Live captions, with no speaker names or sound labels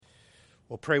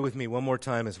Well, pray with me one more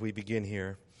time as we begin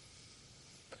here.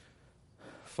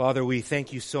 Father, we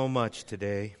thank you so much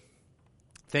today.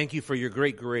 Thank you for your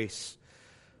great grace.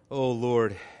 Oh,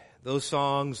 Lord, those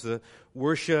songs, the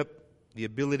worship, the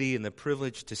ability and the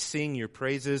privilege to sing your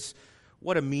praises,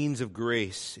 what a means of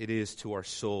grace it is to our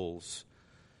souls.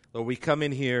 Lord, we come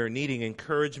in here needing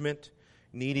encouragement,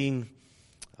 needing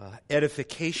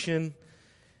edification.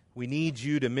 We need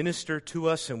you to minister to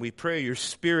us, and we pray your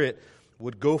Spirit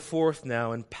would go forth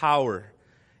now in power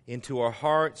into our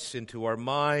hearts, into our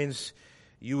minds.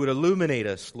 You would illuminate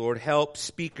us, Lord. Help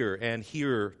speaker and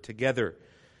hearer together.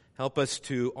 Help us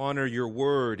to honor your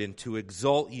word and to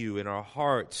exalt you in our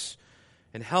hearts.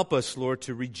 And help us, Lord,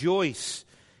 to rejoice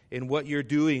in what you're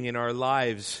doing in our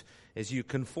lives as you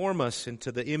conform us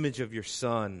into the image of your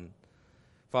Son.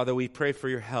 Father, we pray for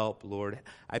your help, Lord.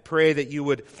 I pray that you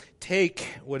would take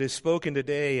what is spoken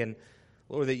today and,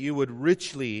 Lord, that you would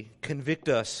richly convict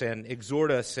us and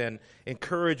exhort us and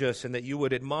encourage us, and that you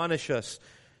would admonish us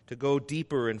to go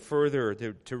deeper and further,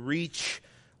 to reach,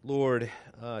 Lord,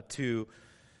 to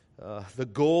the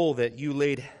goal that you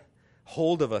laid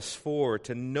hold of us for,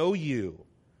 to know you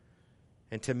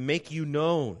and to make you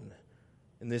known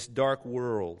in this dark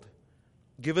world.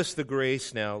 Give us the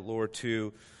grace now, Lord,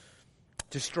 to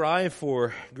strive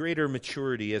for greater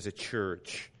maturity as a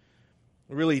church.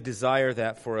 Really desire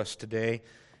that for us today.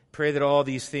 Pray that all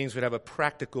these things would have a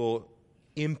practical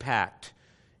impact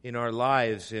in our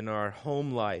lives, in our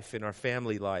home life, in our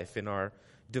family life, in our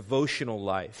devotional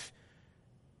life.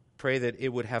 Pray that it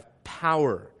would have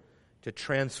power to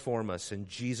transform us. In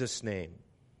Jesus' name,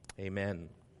 amen.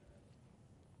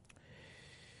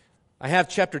 I have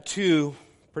chapter 2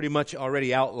 pretty much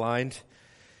already outlined,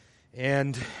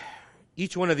 and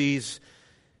each one of these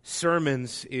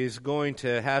sermons is going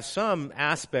to have some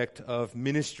aspect of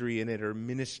ministry in it, or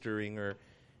ministering, or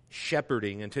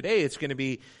shepherding. And today it's going to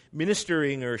be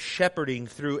ministering or shepherding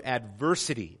through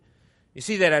adversity. You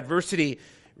see that adversity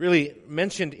really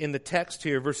mentioned in the text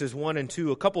here, verses 1 and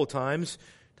 2, a couple of times.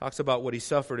 Talks about what he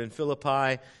suffered in Philippi.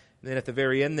 And then at the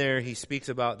very end there, he speaks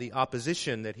about the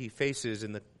opposition that he faces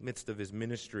in the midst of his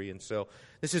ministry. And so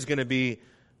this is going to be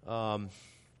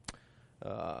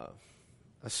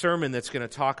a sermon that's going to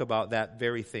talk about that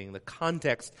very thing. The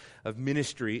context of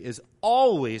ministry is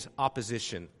always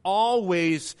opposition,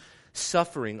 always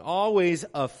suffering, always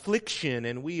affliction,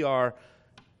 and we are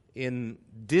in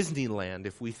Disneyland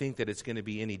if we think that it's going to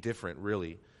be any different,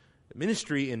 really.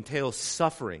 Ministry entails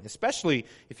suffering, especially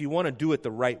if you want to do it the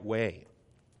right way.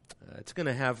 It's going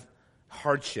to have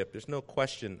hardship. There's no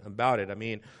question about it. I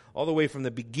mean, all the way from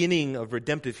the beginning of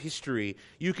redemptive history,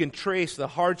 you can trace the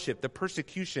hardship, the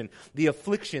persecution, the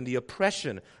affliction, the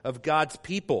oppression of God's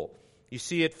people. You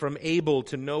see it from Abel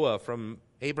to Noah, from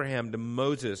Abraham to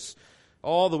Moses,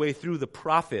 all the way through the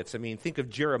prophets. I mean, think of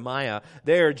Jeremiah.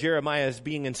 There, Jeremiah is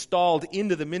being installed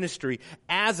into the ministry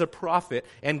as a prophet,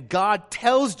 and God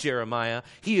tells Jeremiah,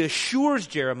 he assures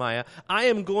Jeremiah, I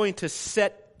am going to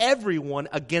set everyone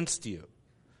against you,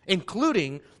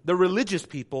 including the religious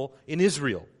people in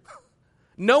Israel.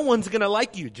 No one's going to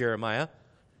like you, Jeremiah.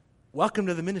 Welcome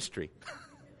to the ministry.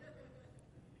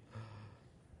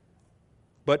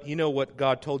 But you know what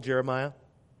God told Jeremiah?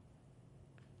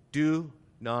 Do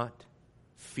not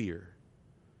fear.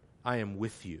 I am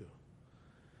with you.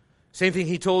 Same thing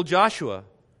he told Joshua.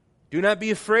 Do not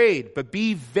be afraid, but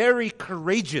be very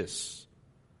courageous.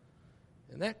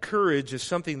 And that courage is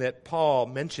something that Paul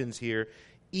mentions here,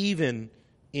 even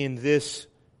in this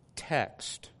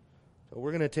text. So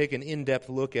we're going to take an in-depth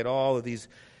look at all of these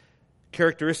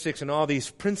characteristics and all these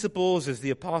principles as the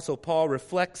Apostle Paul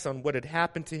reflects on what had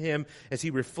happened to him. As he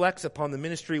reflects upon the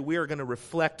ministry, we are going to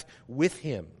reflect with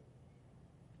him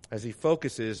as he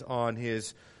focuses on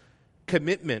his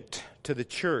commitment to the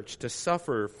church, to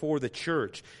suffer for the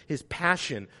church, his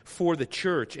passion for the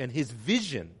church, and his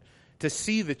vision to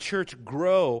see the church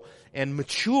grow and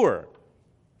mature.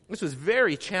 This was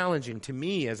very challenging to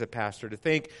me as a pastor to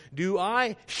think, do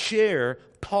I share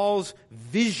Paul's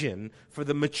vision for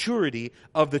the maturity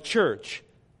of the church?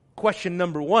 Question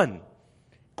number 1.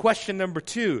 Question number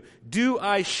 2, do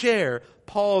I share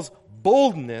Paul's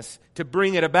boldness to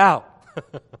bring it about?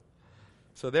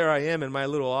 So there I am in my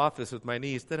little office with my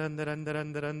knees. This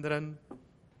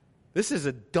is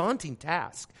a daunting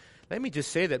task. Let me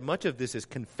just say that much of this is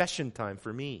confession time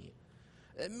for me.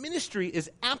 Ministry is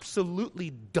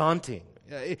absolutely daunting.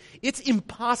 It's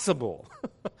impossible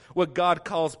what God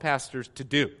calls pastors to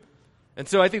do. And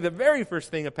so I think the very first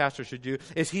thing a pastor should do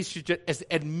is he should just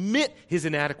admit his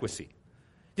inadequacy.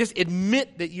 Just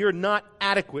admit that you're not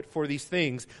adequate for these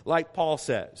things, like Paul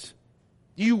says.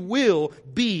 You will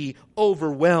be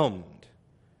overwhelmed.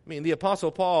 I mean, the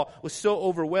Apostle Paul was so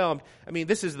overwhelmed. I mean,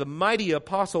 this is the mighty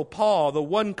Apostle Paul, the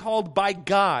one called by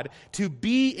God to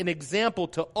be an example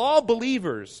to all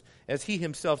believers, as he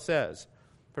himself says,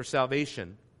 for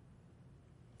salvation.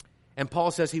 And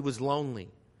Paul says he was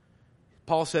lonely.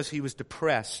 Paul says he was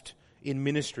depressed in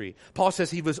ministry. Paul says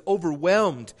he was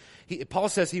overwhelmed. Paul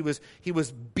says he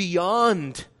was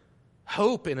beyond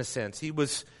hope, in a sense. He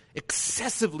was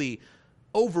excessively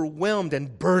overwhelmed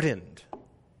and burdened.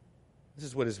 This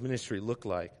is what his ministry looked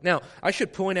like. Now, I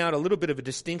should point out a little bit of a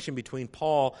distinction between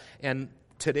Paul and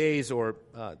today's or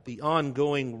the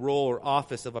ongoing role or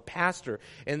office of a pastor.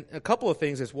 And a couple of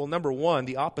things is, well, number one,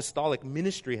 the apostolic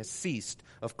ministry has ceased,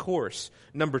 of course.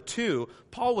 Number two,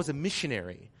 Paul was a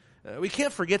missionary. We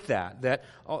can't forget that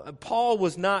Paul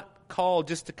was not called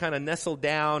just to kind of nestle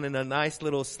down in a nice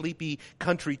little sleepy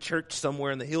country church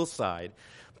somewhere in the hillside.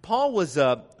 Paul was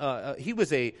he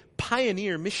was a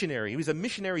pioneer missionary. He was a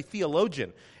missionary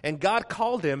theologian. And God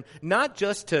called him not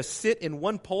just to sit in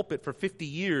one pulpit for 50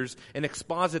 years and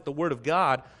exposit the Word of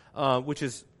God, which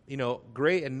is,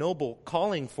 great and noble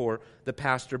calling for the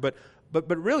pastor, but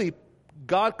really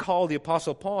God called the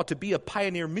Apostle Paul to be a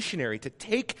pioneer missionary, to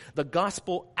take the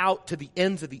gospel out to the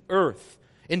ends of the earth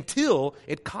until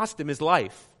it cost him his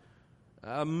life.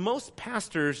 Most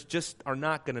pastors just are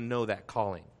not going to know that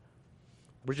calling.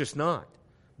 We're just not.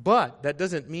 But that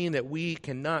doesn't mean that we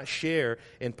cannot share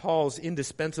in Paul's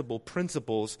indispensable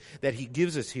principles that he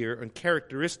gives us here and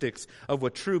characteristics of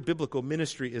what true biblical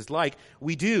ministry is like.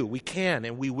 We do, we can,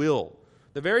 and we will.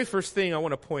 The very first thing I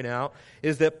want to point out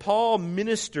is that Paul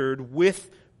ministered with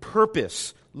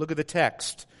purpose. Look at the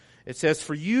text. It says,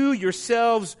 "For you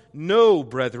yourselves know,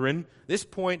 brethren," this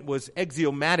point was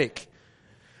axiomatic,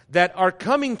 "that our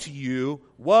coming to you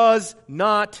was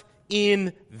not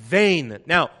in vain."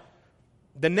 Now,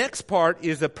 the next part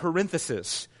is a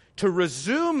parenthesis. To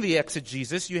resume the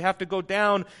exegesis, you have to go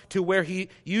down to where he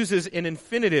uses an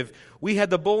infinitive. "We had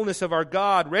the boldness of our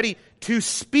God ready to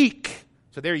speak."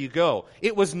 So there you go.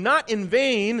 It was not in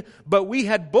vain, but we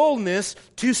had boldness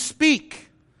to speak.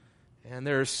 And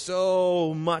there's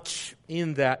so much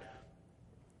in that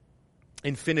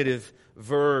infinitive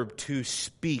verb, to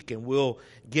speak, and we'll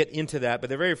get into that. But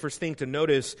the very first thing to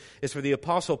notice is for the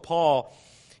Apostle Paul,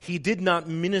 he did not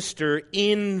minister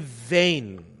in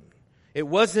vain. It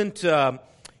wasn't,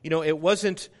 it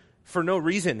wasn't for no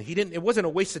reason. It wasn't a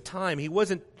waste of time. He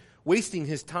wasn't wasting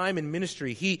his time in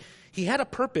ministry. He had a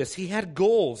purpose. He had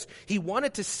goals. He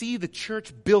wanted to see the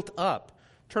church built up.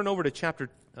 Turn over to chapter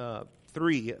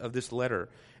 3 of this letter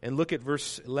and look at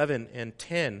verse 11 and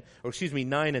 10,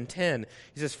 9 and 10.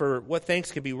 He says, "For what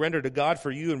thanks can be rendered to God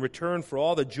for you in return for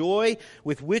all the joy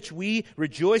with which we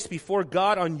rejoice before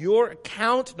God on your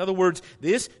account." In other words,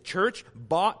 this church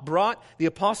brought the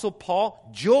Apostle Paul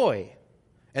joy.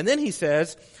 And then he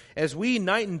says, "As we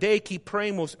night and day keep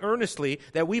praying most earnestly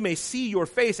that we may see your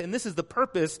face." And this is the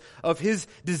purpose of his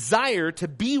desire to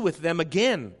be with them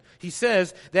again. He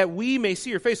says that we may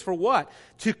see your face for what?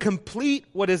 To complete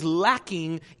what is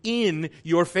lacking in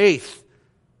your faith.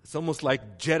 It's almost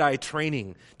like Jedi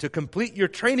training. To complete your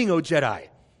training, O Jedi.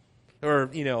 Or,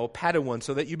 Padawan,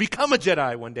 so that you become a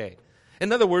Jedi one day.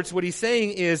 In other words, what he's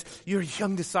saying is, you're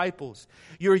young disciples.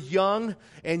 You're young,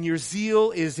 and your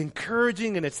zeal is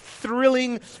encouraging, and it's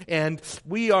thrilling, and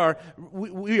we are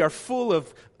full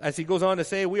of, as he goes on to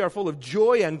say, we are full of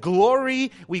joy and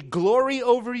glory. We glory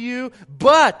over you,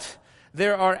 but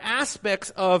there are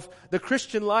aspects of the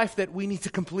Christian life that we need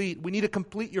to complete. We need to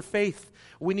complete your faith.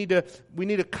 We need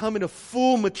to come into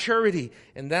full maturity.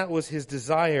 And that was his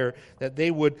desire, that they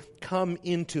would come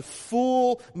into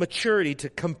full maturity to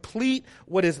complete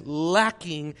what is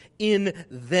lacking in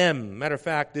them. Matter of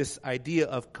fact, this idea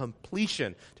of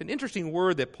completion. It's an interesting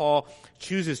word that Paul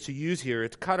chooses to use here.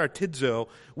 It's katartizo,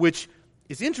 which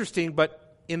is interesting,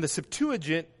 but in the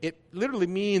Septuagint, it literally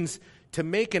means to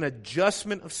make an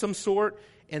adjustment of some sort.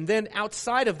 And then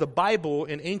outside of the Bible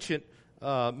in ancient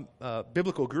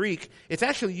biblical Greek, it's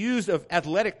actually used of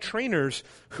athletic trainers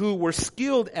who were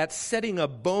skilled at setting a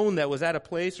bone that was out of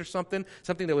place or something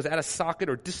that was out of socket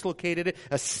or dislocated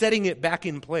it, setting it back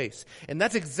in place. And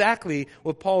that's exactly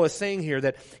what Paul is saying here,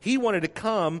 that he wanted to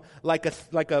come like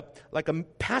a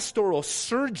pastoral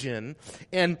surgeon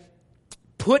and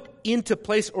put into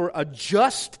place or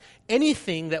adjust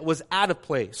anything that was out of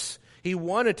place. He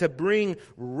wanted to bring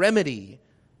remedy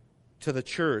to the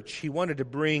church. He wanted to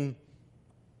bring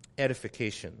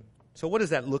edification. So what does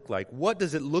that look like? What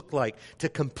does it look like to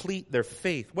complete their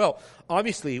faith? Well,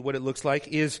 obviously what it looks like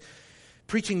is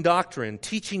preaching doctrine,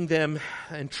 teaching them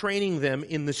and training them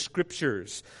in the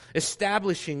Scriptures,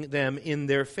 establishing them in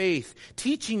their faith,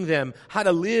 teaching them how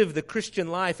to live the Christian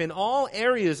life in all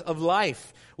areas of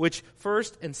life, which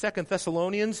 1st and 2nd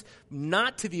Thessalonians,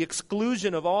 not to the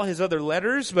exclusion of all his other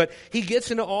letters, but he gets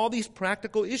into all these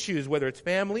practical issues, whether it's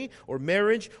family or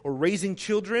marriage or raising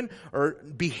children or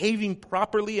behaving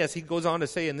properly, as he goes on to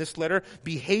say in this letter,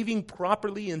 behaving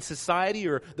properly in society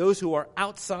or those who are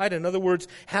outside. In other words,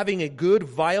 having a good,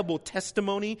 viable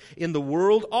testimony in the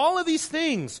world. All of these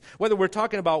things, whether we're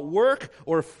talking about work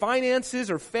or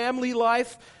finances or family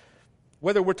life,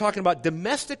 whether we're talking about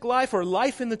domestic life or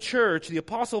life in the church, the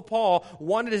Apostle Paul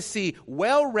wanted to see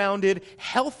well-rounded,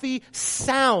 healthy,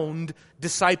 sound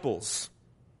disciples.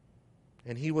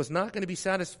 And he was not going to be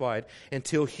satisfied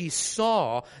until he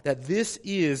saw that this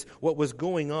is what was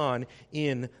going on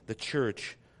in the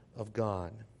church of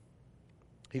God.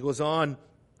 He goes on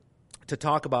to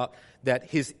talk about that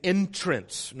his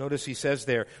entrance. Notice he says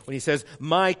there, when he says,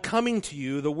 my coming to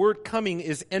you, the word coming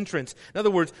is entrance. In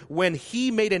other words, when he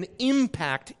made an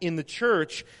impact in the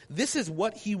church, this is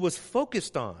what he was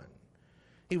focused on.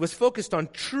 He was focused on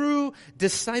true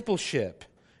discipleship.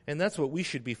 And that's what we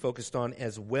should be focused on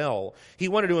as well. He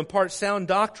wanted to impart sound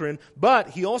doctrine, but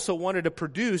he also wanted to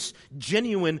produce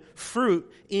genuine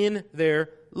fruit in their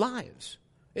lives.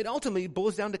 It ultimately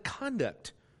boils down to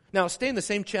conduct. Now, stay in the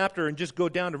same chapter and just go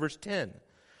down to verse 10.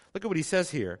 Look at what he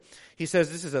says here. He says,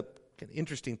 this is an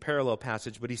interesting parallel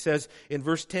passage, but he says in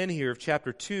verse 10 here of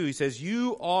chapter 2, he says,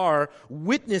 you are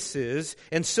witnesses,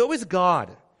 and so is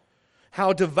God,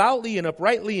 how devoutly and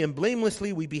uprightly and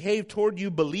blamelessly we behave toward you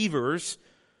believers,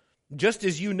 just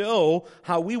as you know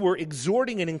how we were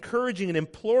exhorting and encouraging and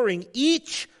imploring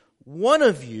each one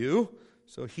of you.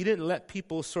 So he didn't let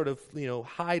people sort of,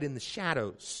 hide in the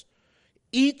shadows.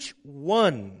 Each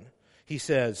one, he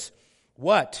says,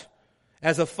 what?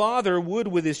 As a father would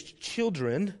with his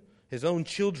children, his own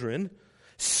children,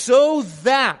 so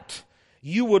that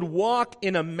you would walk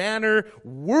in a manner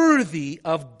worthy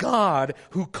of God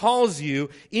who calls you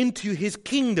into his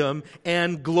kingdom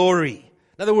and glory.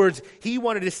 In other words, he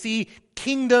wanted to see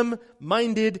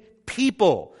kingdom-minded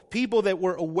people that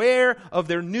were aware of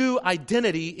their new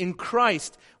identity in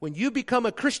Christ. When you become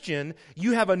a Christian,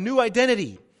 you have a new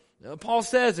identity. Paul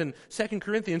says in 2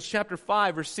 Corinthians chapter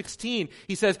 5, verse 16,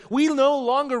 he says, we no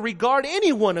longer regard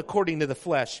anyone according to the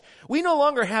flesh. We no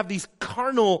longer have these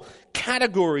carnal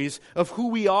categories of who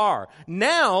we are.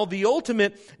 Now, the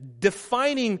ultimate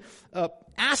defining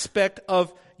aspect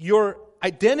of your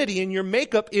identity and your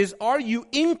makeup is, are you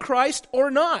in Christ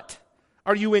or not?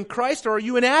 Are you in Christ or are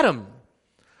you in Adam?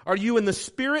 Are you in the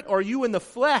spirit or are you in the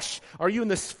flesh? Are you in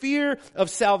the sphere of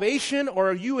salvation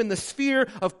or are you in the sphere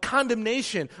of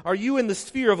condemnation? Are you in the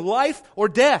sphere of life or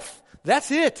death? That's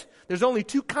it. There's only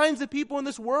two kinds of people in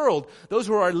this world. Those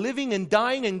who are living and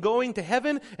dying and going to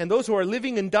heaven, and those who are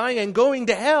living and dying and going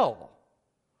to hell.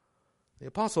 The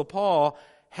Apostle Paul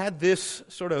had this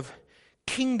sort of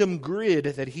kingdom grid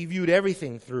that he viewed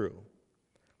everything through.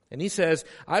 And he says,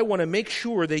 I want to make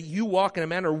sure that you walk in a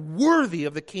manner worthy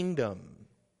of the kingdom.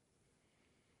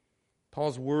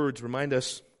 Paul's words remind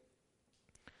us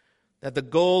that the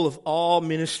goal of all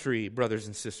ministry, brothers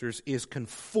and sisters, is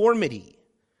conformity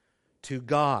to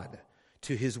God,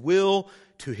 to his will,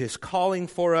 to his calling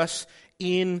for us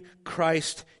in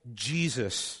Christ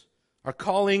Jesus. Our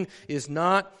calling is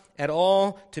not at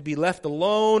all to be left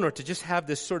alone or to just have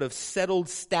this sort of settled,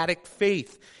 static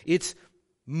faith. It's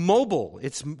mobile,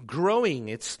 it's growing,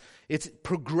 it's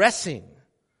progressing.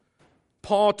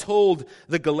 Paul told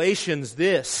the Galatians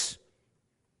this,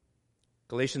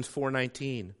 Galatians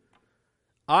 4:19,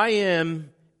 I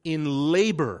am in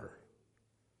labor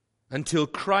until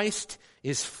Christ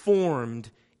is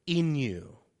formed in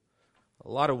you.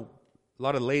 A lot of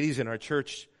ladies in our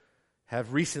church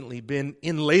have recently been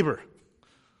in labor.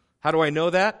 How do I know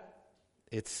that?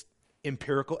 It's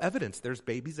empirical evidence. There's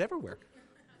babies everywhere.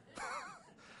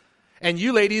 And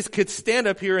you ladies could stand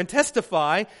up here and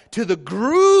testify to the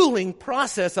grueling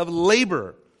process of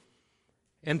labor.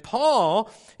 And Paul,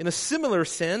 in a similar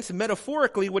sense,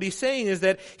 metaphorically, what he's saying is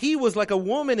that he was like a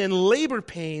woman in labor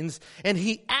pains, and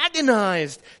he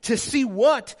agonized to see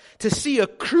what? To see a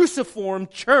cruciform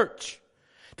church.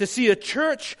 To see a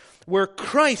church where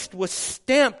Christ was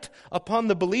stamped upon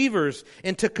the believers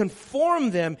and to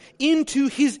conform them into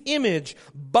his image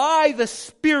by the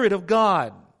Spirit of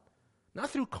God. Not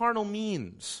through carnal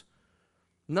means.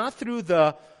 Not through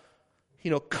the,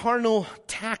 carnal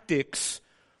tactics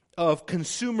of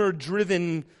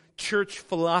consumer-driven church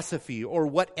philosophy or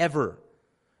whatever.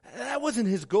 That wasn't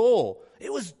his goal.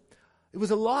 It was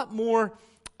a lot more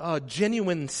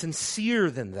genuine, sincere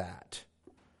than that.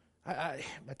 I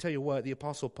tell you what, the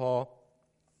Apostle Paul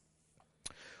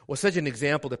was such an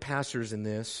example to pastors in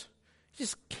this. He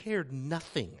just cared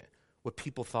nothing what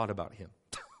people thought about him.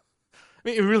 I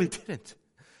mean, it really didn't.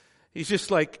 He's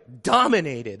just like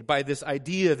dominated by this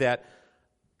idea that,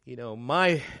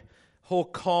 my whole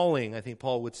calling, I think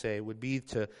Paul would say, would be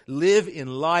to live in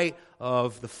light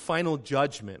of the final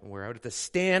judgment, where I would have to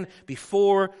stand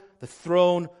before the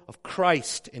throne of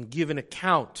Christ and give an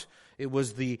account. It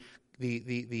was the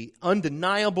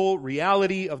undeniable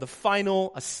reality of the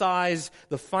final assize,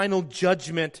 the final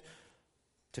judgment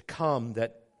to come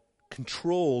that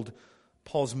controlled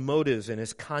Paul's motives and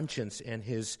his conscience and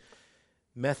his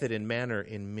method and manner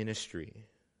in ministry.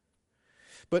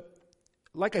 But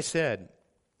like I said,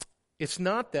 it's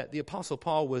not that the Apostle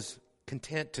Paul was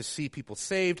content to see people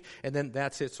saved and then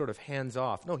that's it, sort of hands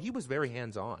off. No, he was very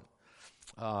hands-on.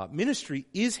 Ministry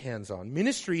is hands-on.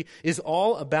 Ministry is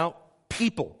all about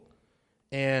people.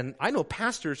 And I know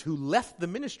pastors who left the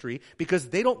ministry because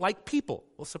they don't like people.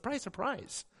 Well, surprise,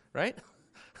 surprise, right?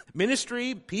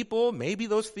 Ministry, people, maybe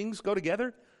those things go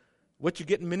together. What you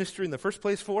get in ministry in the first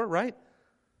place for, right?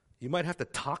 You might have to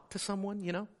talk to someone,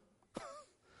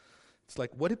 It's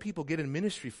like, what do people get in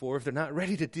ministry for if they're not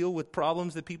ready to deal with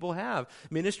problems that people have?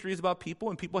 Ministry is about people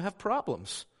and people have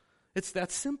problems. It's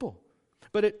that simple.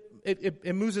 But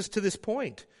it moves us to this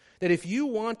point that if you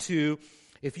want to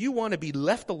be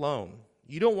left alone,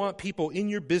 you don't want people in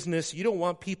your business, you don't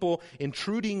want people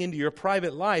intruding into your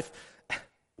private life,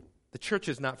 the church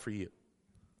is not for you.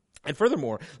 And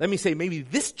furthermore, let me say maybe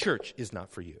this church is not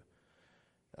for you.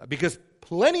 Because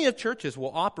plenty of churches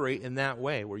will operate in that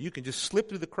way, where you can just slip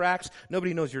through the cracks,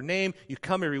 nobody knows your name, you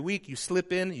come every week, you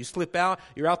slip in, you slip out,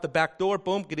 you're out the back door,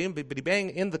 boom, get in, bibbidi bang,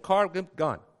 in the car,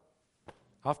 gone.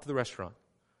 Off to the restaurant.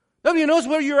 Nobody knows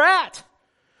where you're at.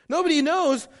 Nobody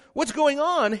knows what's going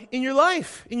on in your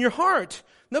life, in your heart.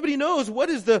 Nobody knows what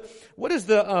is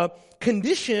the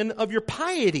condition of your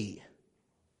piety.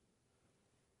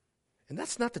 And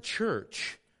that's not the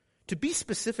church. To be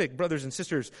specific, brothers and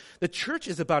sisters, the church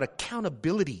is about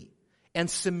accountability and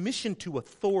submission to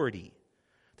authority.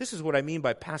 This is what I mean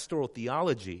by pastoral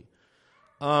theology.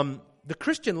 The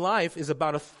Christian life is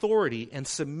about authority and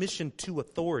submission to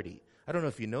authority. I don't know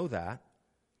if you know that.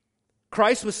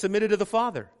 Christ was submitted to the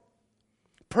Father.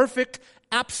 Perfect,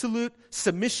 absolute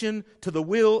submission to the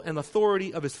will and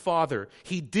authority of his Father.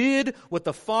 He did what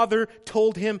the Father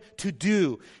told him to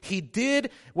do. He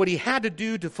did what he had to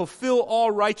do to fulfill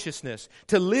all righteousness,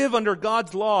 to live under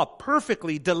God's law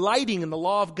perfectly, delighting in the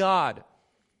law of God,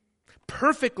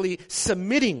 perfectly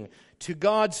submitting to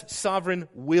God's sovereign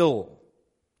will.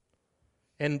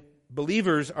 And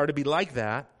believers are to be like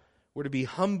that. We're to be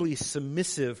humbly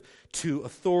submissive to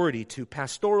authority, to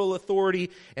pastoral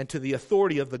authority, and to the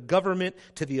authority of the government,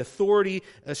 to the authority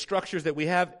structures that we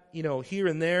have, here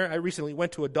and there. I recently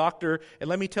went to a doctor, and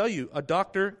let me tell you, a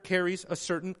doctor carries a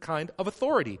certain kind of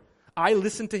authority. I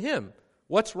listen to him.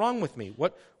 What's wrong with me?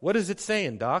 What is it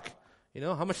saying, doc?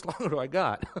 How much longer do I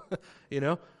got?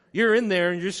 You're in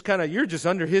there, and you're just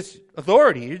under his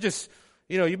authority. You're just,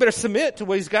 you better submit to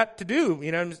what he's got to do.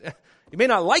 You may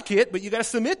not like it, but you got to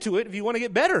submit to it if you want to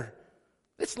get better.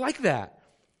 It's like that.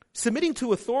 Submitting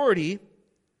to authority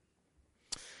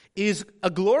is a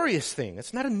glorious thing.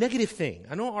 It's not a negative thing.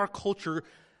 I know our culture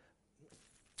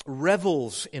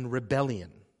revels in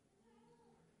rebellion.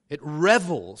 It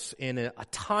revels in an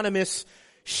autonomous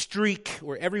streak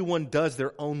where everyone does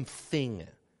their own thing.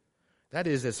 That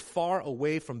is as far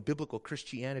away from biblical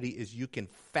Christianity as you can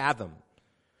fathom.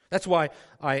 That's why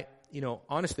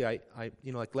honestly,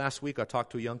 like last week I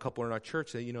talked to a young couple in our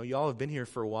church that, y'all have been here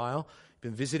for a while,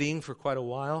 been visiting for quite a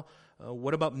while.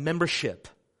 What about membership?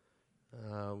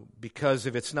 Because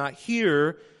if it's not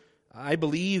here, I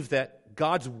believe that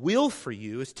God's will for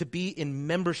you is to be in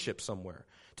membership somewhere,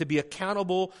 to be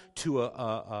accountable to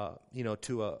a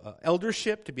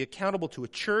eldership, to be accountable to a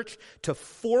church, to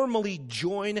formally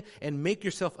join and make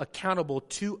yourself accountable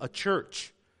to a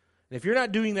church. And if you're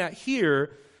not doing that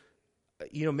here,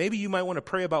 maybe you might want to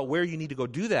pray about where you need to go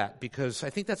do that, because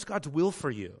I think that's God's will for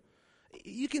you.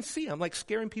 You can see I'm like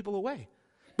scaring people away.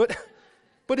 But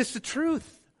it's the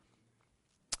truth.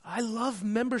 I love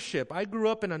membership. I grew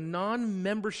up in a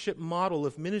non-membership model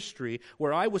of ministry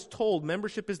where I was told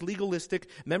membership is legalistic,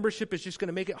 membership is just going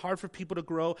to make it hard for people to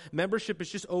grow, membership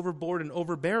is just overboard and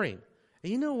overbearing.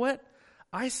 And you know what?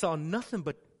 I saw nothing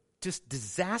but just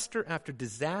disaster after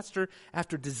disaster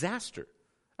after disaster.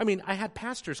 I mean, I had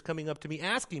pastors coming up to me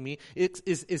asking me,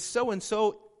 is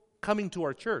so-and-so coming to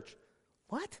our church?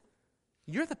 What?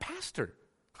 You're the pastor.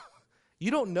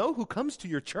 You don't know who comes to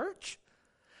your church?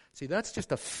 See, that's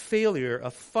just a failure,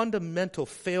 a fundamental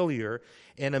failure,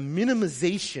 and a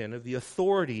minimization of the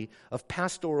authority of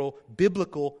pastoral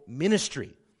biblical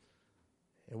ministry.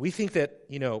 And we think that,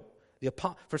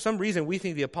 for some reason, we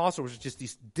think the apostles were just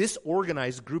this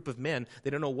disorganized group of men. They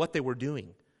don't know what they were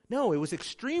doing. No, it was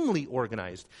extremely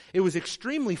organized. It was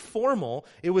extremely formal.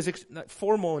 It was not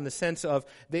formal in the sense of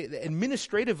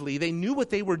administratively, they knew what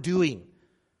they were doing.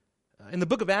 In the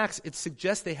book of Acts, it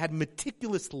suggests they had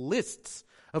meticulous lists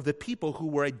of the people who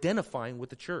were identifying with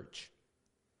the church.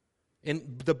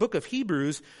 In the book of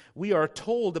Hebrews, we are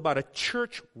told about a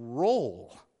church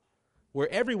roll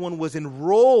where everyone was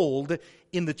enrolled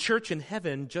in the church in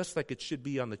heaven just like it should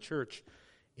be on the church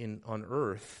on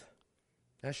earth.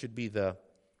 That should be the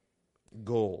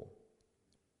goal.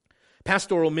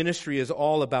 Pastoral ministry is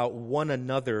all about one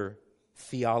another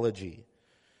theology.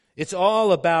 It's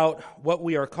all about what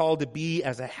we are called to be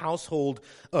as a household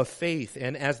of faith.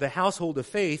 And as the household of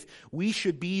faith, we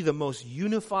should be the most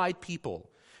unified people.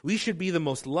 We should be the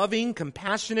most loving,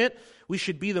 compassionate. We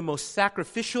should be the most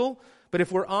sacrificial. But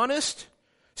if we're honest,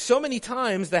 so many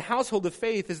times the household of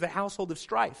faith is the household of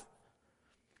strife.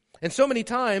 And so many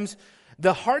times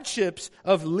the hardships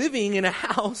of living in a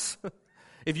house,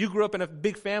 if you grew up in a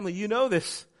big family, you know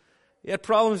this. You had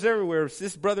problems everywhere.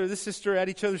 This brother, this sister at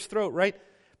each other's throat, right?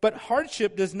 But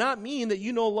hardship does not mean that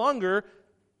you no longer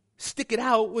stick it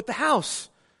out with the house.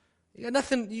 You got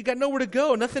nothing, you got nowhere to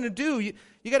go, nothing to do.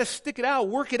 You got to stick it out,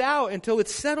 work it out until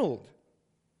it's settled.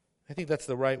 I think that's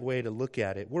the right way to look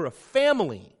at it. We're a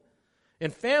family.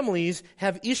 And families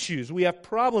have issues. We have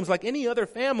problems like any other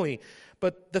family.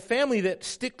 But the family that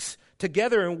sticks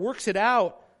together and works it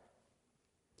out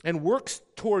and works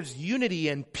towards unity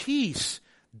and peace,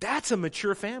 that's a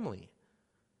mature family.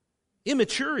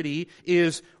 Immaturity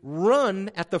is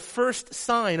run at the first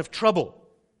sign of trouble.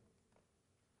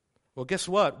 Well, guess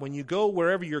what? When you go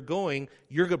wherever you're going,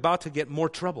 you're about to get more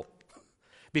trouble.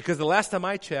 Because the last time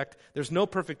I checked, there's no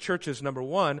perfect churches, number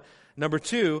one. Number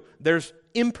two, there's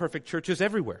imperfect churches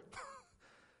everywhere.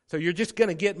 So you're just going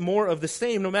to get more of the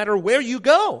same no matter where you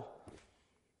go.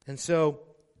 And so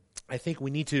I think we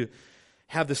need to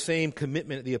have the same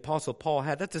commitment the Apostle Paul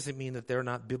had. That doesn't mean that there are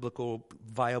not biblical,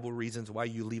 viable reasons why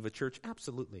you leave a church.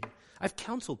 Absolutely. I've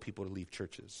counseled people to leave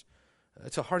churches.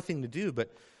 It's a hard thing to do,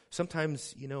 but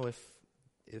sometimes,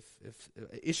 if an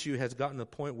issue has gotten to the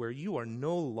point where you are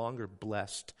no longer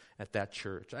blessed at that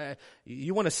church.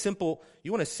 You want a simple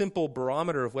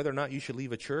barometer of whether or not you should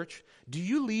leave a church? Do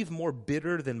you leave more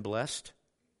bitter than blessed?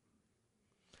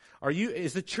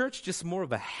 Is the church just more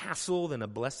of a hassle than a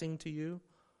blessing to you?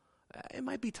 It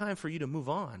might be time for you to move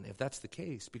on if that's the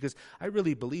case, because I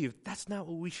really believe that's not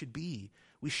what we should be.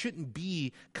 We shouldn't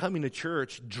be coming to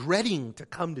church, dreading to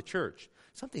come to church.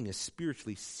 Something is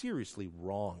spiritually, seriously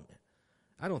wrong.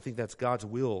 I don't think that's God's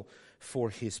will for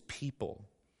His people.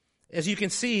 As you can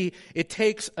see, it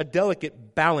takes a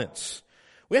delicate balance.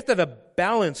 We have to have a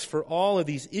balance for all of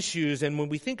these issues, and when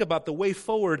we think about the way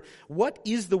forward, what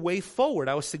is the way forward?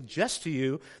 I would suggest to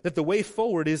you that the way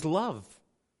forward is love,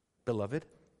 beloved.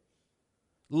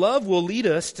 Love will lead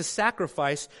us to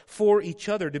sacrifice for each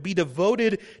other, to be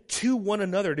devoted to one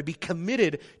another, to be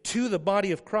committed to the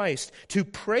body of Christ, to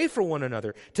pray for one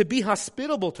another, to be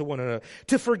hospitable to one another,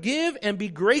 to forgive and be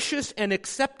gracious and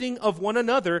accepting of one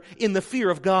another in the fear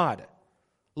of God.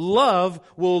 Love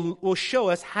will show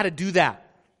us how to do that.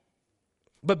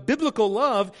 But biblical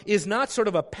love is not sort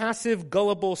of a passive,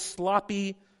 gullible,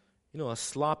 sloppy, a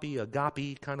sloppy,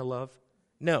 agape kind of love.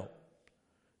 No.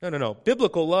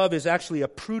 Biblical love is actually a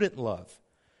prudent love.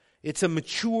 It's a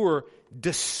mature,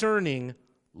 discerning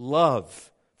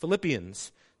love.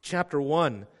 Philippians chapter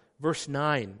 1, verse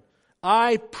 9.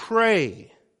 I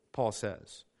pray, Paul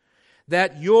says,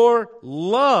 that your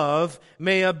love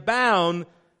may abound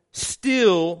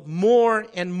still more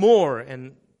and more.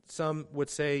 And some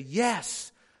would say,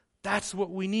 yes, that's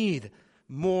what we need.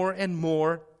 More and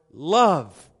more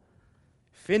love.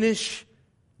 Finish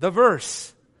the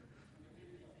verse.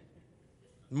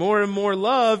 More and more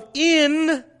love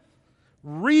in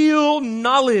real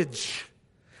knowledge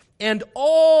and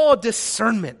all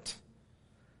discernment.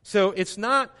 So it's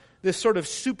not this sort of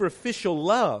superficial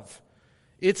love.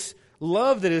 It's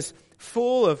love that is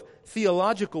full of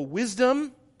theological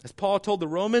wisdom. As Paul told the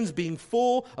Romans, being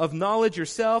full of knowledge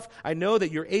yourself, I know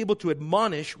that you're able to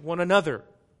admonish one another.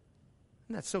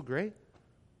 Isn't that so great?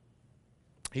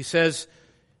 He says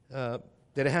that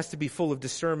it has to be full of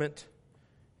discernment.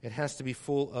 It has to be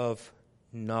full of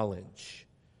knowledge.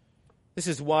 This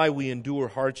is why we endure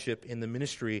hardship in the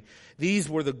ministry. These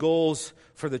were the goals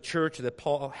for the church that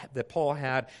Paul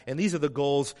had, and these are the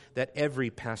goals that every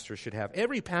pastor should have.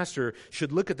 Every pastor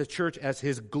should look at the church as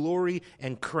his glory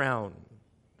and crown.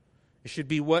 It should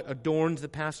be what adorns the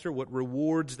pastor, what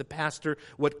rewards the pastor,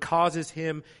 what causes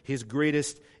him his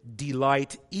greatest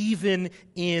delight, even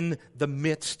in the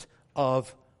midst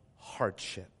of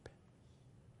hardship.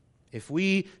 If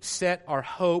we set our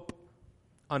hope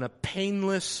on a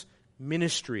painless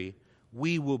ministry,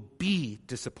 we will be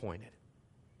disappointed.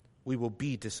 We will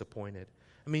be disappointed.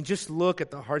 I mean, just look at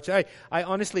the hardship. I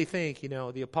honestly think,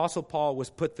 the Apostle Paul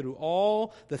was put through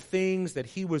all the things that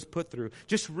he was put through.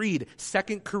 Just read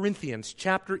 2 Corinthians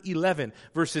chapter 11,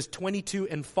 verses 22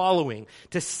 and following,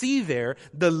 to see there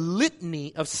the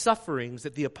litany of sufferings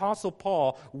that the Apostle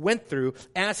Paul went through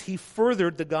as he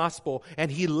furthered the gospel and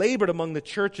he labored among the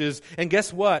churches. And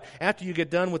guess what? After you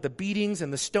get done with the beatings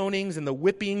and the stonings and the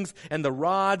whippings and the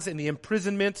rods and the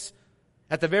imprisonments,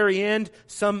 at the very end,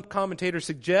 some commentators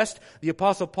suggest the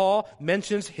Apostle Paul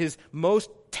mentions his most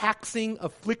taxing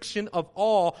affliction of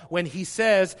all when he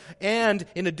says, and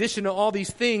in addition to all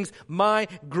these things, my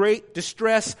great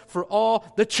distress for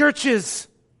all the churches.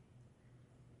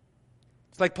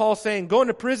 It's like Paul saying, going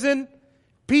to prison,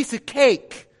 piece of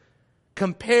cake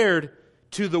compared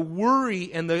to the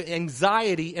worry and the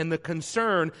anxiety and the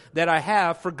concern that I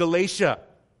have for Galatia,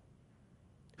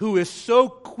 who is so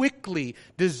quickly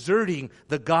deserting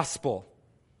the gospel.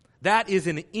 That is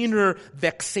an inner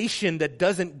vexation that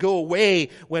doesn't go away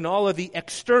when all of the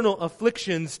external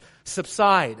afflictions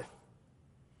subside.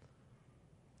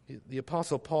 The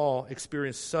Apostle Paul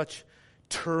experienced such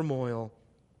turmoil.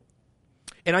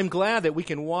 And I'm glad that we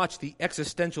can watch the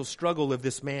existential struggle of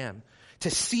this man, to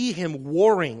see him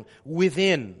warring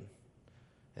within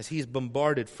as he's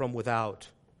bombarded from without.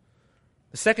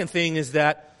 The second thing is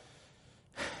that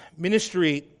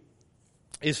ministry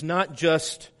is not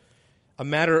just a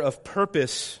matter of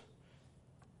purpose,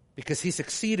 because he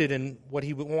succeeded in what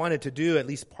he wanted to do, at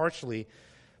least partially,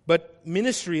 but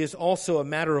ministry is also a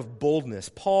matter of boldness.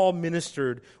 Paul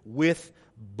ministered with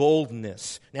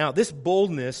boldness. Now, this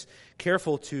boldness,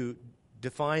 careful to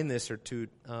define this or to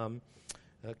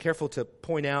careful to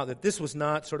point out that this was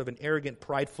not sort of an arrogant,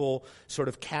 prideful, sort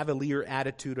of cavalier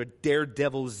attitude or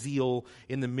daredevil zeal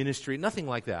in the ministry. Nothing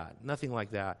like that. Nothing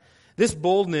like that. This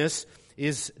boldness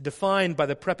is defined by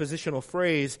the prepositional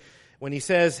phrase when he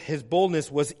says his boldness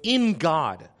was in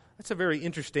God. That's a very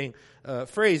interesting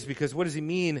phrase, because what does he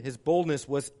mean his boldness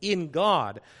was in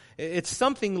God? It's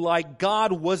something like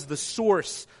God was the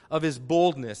source of his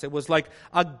boldness. It was like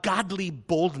a godly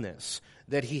boldness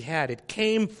that he had. It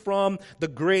came from the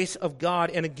grace of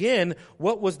God. And again,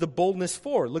 what was the boldness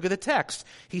for? Look at the text.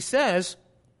 He says,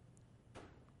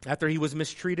 after he was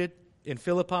mistreated in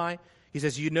Philippi, he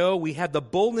says, we had the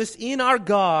boldness in our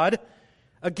God,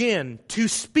 again, to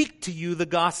speak to you the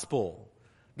gospel.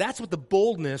 That's what the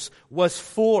boldness was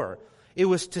for. It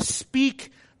was to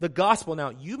speak the gospel. Now,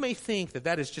 you may think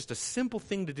that is just a simple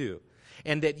thing to do,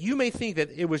 and that you may think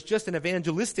that it was just an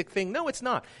evangelistic thing. No, it's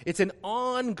not. It's an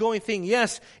ongoing thing.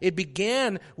 Yes, it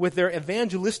began with their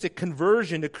evangelistic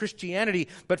conversion to Christianity,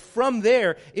 but from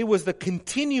there, it was the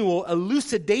continual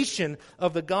elucidation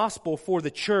of the gospel for the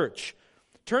church.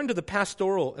 Turn to the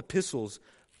pastoral epistles,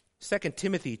 2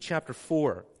 Timothy chapter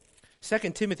 4. 2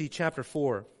 Timothy chapter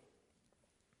 4.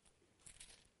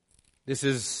 This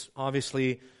is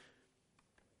obviously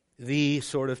the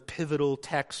sort of pivotal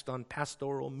text on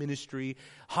pastoral ministry,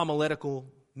 homiletical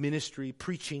ministry,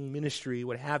 preaching ministry,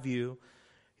 what have you.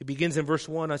 It begins in verse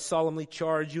 1, I solemnly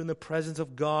charge you in the presence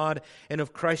of God and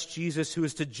of Christ Jesus, who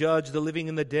is to judge the living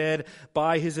and the dead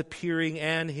by his appearing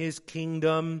and his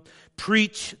kingdom.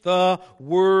 Preach the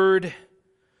word.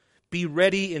 Be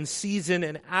ready in season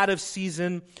and out of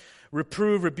season.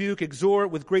 Reprove, rebuke,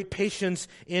 exhort with great patience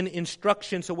in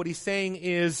instruction. So what he's saying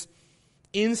is,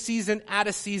 in season, out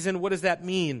of season, what does that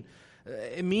mean?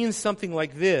 It means something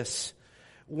like this.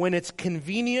 When it's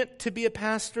convenient to be a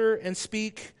pastor and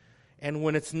speak, and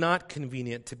when it's not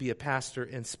convenient to be a pastor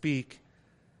and speak.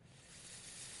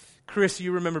 Chris,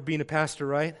 you remember being a pastor,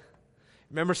 right?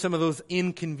 Remember some of those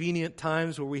inconvenient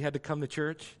times where we had to come to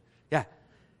church? Yeah.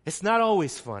 It's not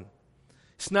always fun.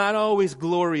 It's not always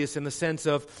glorious in the sense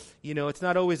of, it's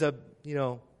not always a,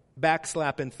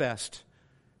 backslapping fest.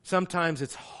 Sometimes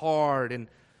it's hard and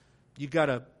you got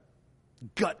a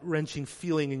gut-wrenching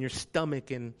feeling in your stomach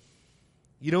and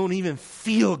you don't even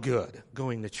feel good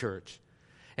going to church.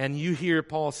 And you hear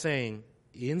Paul saying,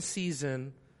 in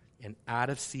season and out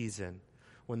of season,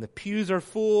 when the pews are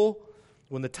full,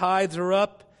 when the tithes are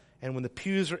up, and when the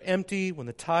pews are empty, when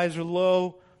the tithes are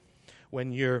low,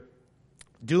 when you're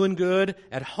doing good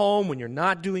at home, when you're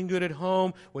not doing good at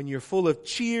home, when you're full of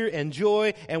cheer and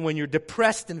joy, and when you're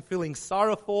depressed and feeling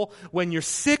sorrowful, when you're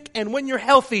sick and when you're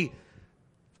healthy.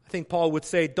 I think Paul would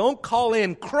say, don't call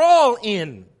in, crawl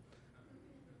in.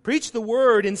 Preach the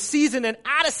word in season and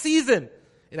out of season.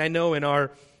 And I know in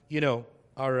our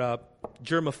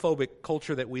germophobic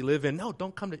culture that we live in, no,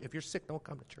 don't come to, if you're sick, don't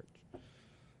come to church.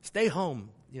 Stay home,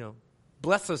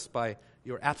 bless us by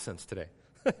your absence today.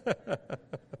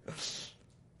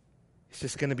 It's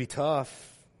just going to be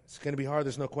tough. It's going to be hard,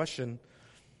 there's no question.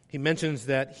 He mentions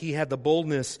that he had the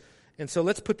boldness. And so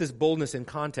let's put this boldness in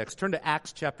context. Turn to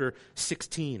Acts chapter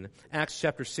 16. Acts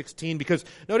chapter 16, because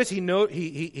notice he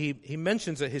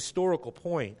mentions a historical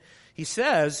point. He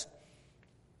says,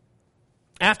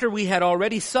 after we had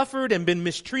already suffered and been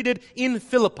mistreated in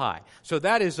Philippi. So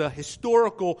that is a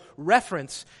historical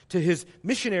reference to his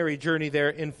missionary journey there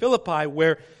in Philippi,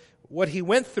 where what he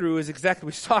went through is exactly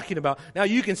what he's talking about. Now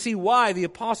you can see why the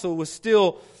apostle was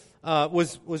still thought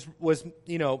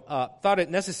it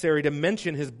necessary to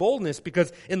mention his boldness,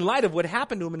 because in light of what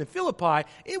happened to him in Philippi,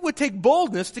 it would take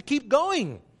boldness to keep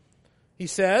going. He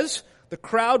says, the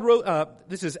crowd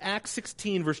this is Acts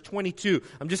 16 verse 22.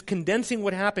 I'm just condensing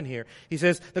what happened here. He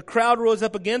says, the crowd rose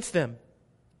up against them,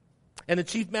 and the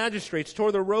chief magistrates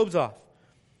tore their robes off.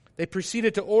 They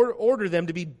proceeded to order them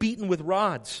to be beaten with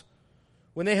rods.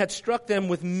 When they had struck them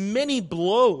with many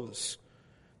blows,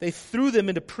 they threw them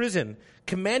into prison,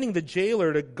 commanding the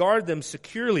jailer to guard them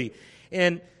securely.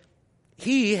 And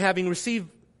he, having received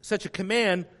such a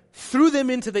command, threw them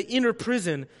into the inner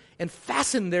prison and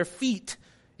fastened their feet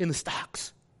in the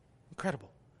stocks. Incredible.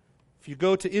 If you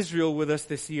go to Israel with us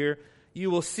this year,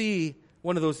 you will see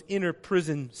one of those inner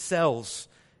prison cells,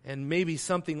 and maybe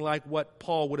something like what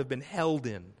Paul would have been held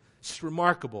in. It's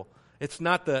remarkable. It's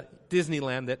not the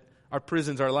Disneyland that our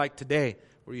prisons are like today,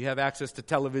 where you have access to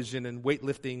television and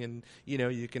weightlifting, and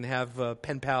you can have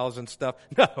pen pals and stuff.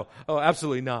 No,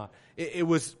 absolutely not. It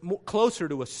was closer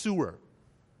to a sewer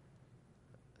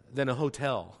than a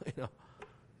hotel.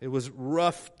 It was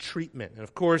rough treatment, and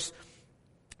of course,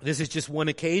 this is just one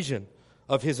occasion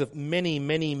of his many,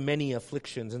 many, many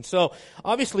afflictions. And so,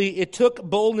 obviously, it took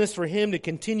boldness for him to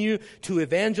continue to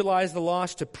evangelize the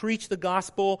lost, to preach the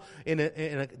gospel in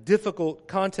a difficult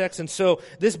context. And so,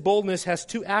 this boldness has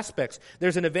two aspects.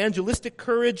 There's an evangelistic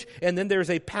courage, and then there's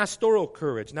a pastoral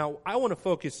courage. Now, I want to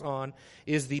focus on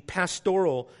is the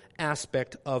pastoral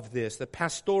aspect of this, the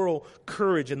pastoral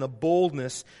courage and the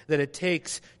boldness that it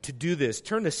takes to do this.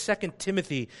 Turn to 2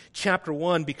 Timothy chapter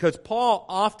 1, because Paul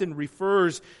often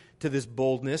refers to this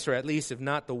boldness, or at least, if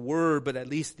not the word, but at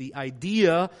least the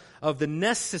idea of the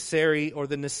necessary or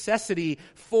the necessity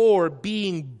for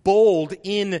being bold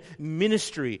in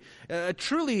ministry.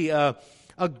 Truly, a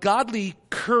godly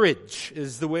courage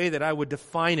is the way that I would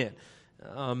define it.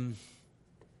 And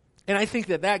I think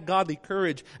that godly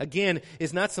courage, again,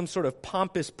 is not some sort of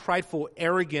pompous, prideful,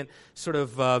 arrogant sort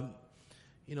of, a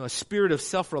spirit of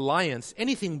self-reliance.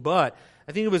 Anything but.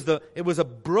 I think it was a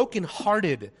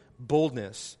broken-hearted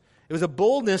boldness. It was a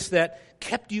boldness that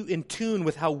kept you in tune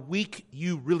with how weak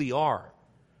you really are.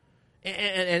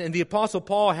 And the Apostle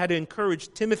Paul had to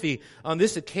encourage Timothy on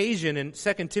this occasion in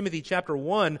 2 Timothy chapter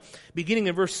 1, beginning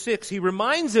in verse 6. He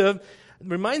reminds him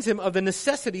of the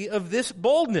necessity of this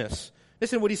boldness.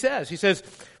 Listen to what he says. He says,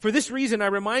 "For this reason I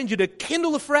remind you to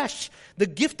kindle afresh the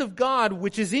gift of God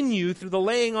which is in you through the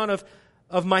laying on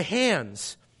of my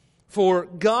hands. For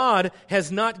God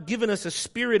has not given us a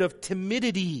spirit of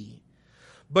timidity,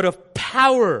 but of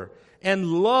power and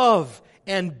love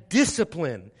and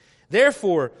discipline.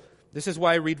 Therefore," this is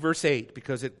why I read verse 8,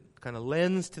 because it kind of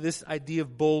lends to this idea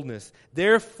of boldness.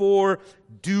 "Therefore,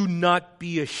 do not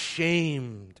be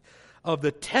ashamed of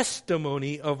the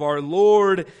testimony of our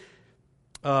Lord,"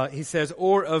 he says,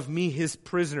 "or of me, his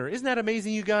prisoner." Isn't that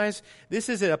amazing, you guys? This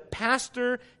is a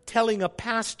pastor telling a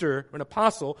pastor, or an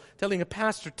apostle telling a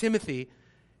pastor, Timothy,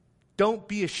 don't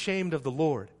be ashamed of the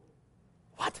Lord.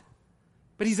 What?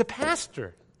 But he's a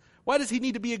pastor. Why does he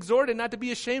need to be exhorted not to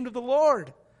be ashamed of the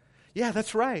Lord? Yeah,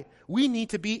 that's right. We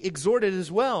need to be exhorted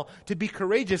as well, to be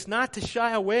courageous, not to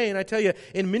shy away. And I tell you,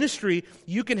 in ministry,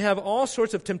 you can have all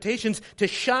sorts of temptations to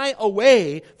shy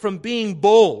away from being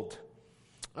bold.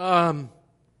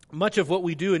 Much of what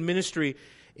we do in ministry,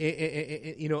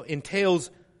 entails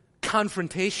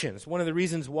confrontations. One of the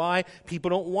reasons why people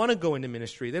don't want to go into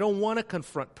ministry. They don't want to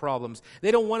confront problems.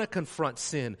 They don't want to confront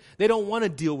sin. They don't want to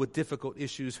deal with difficult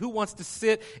issues. Who wants to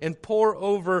sit and pore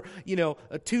over,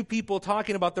 two people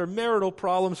talking about their marital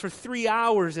problems for 3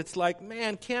 hours? It's like,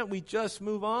 man, can't we just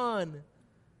move on?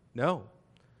 No.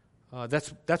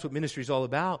 That's what ministry is all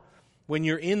about. when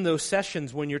you're in those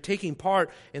sessions, when you're taking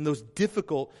part in those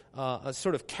difficult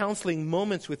sort of counseling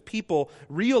moments with people,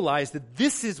 realize that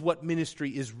this is what ministry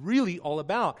is really all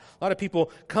about. A lot of people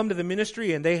come to the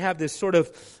ministry and they have this sort of,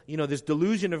 this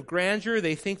delusion of grandeur.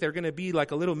 They think they're going to be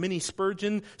like a little mini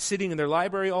Spurgeon sitting in their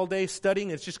library all day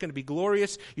studying. It's just going to be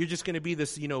glorious. You're just going to be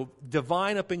this,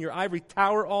 divine up in your ivory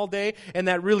tower all day. And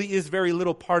that really is very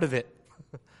little part of it.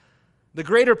 The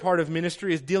greater part of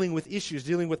ministry is dealing with issues,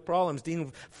 dealing with problems, dealing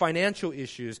with financial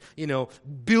issues,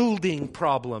 building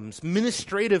problems,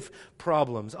 administrative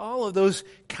problems, all of those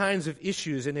kinds of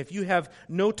issues. And if you have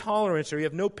no tolerance or you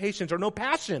have no patience or no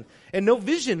passion and no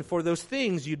vision for those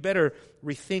things, you'd better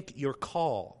rethink your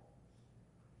call.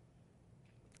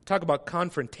 Talk about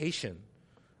confrontation.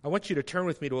 I want you to turn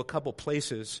with me to a couple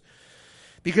places.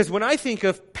 Because when I think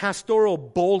of pastoral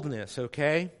boldness,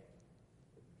 okay,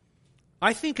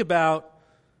 I think about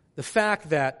the fact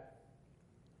that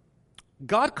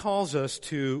God calls us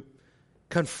to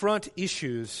confront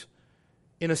issues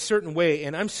in a certain way.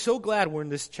 And I'm so glad we're in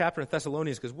this chapter in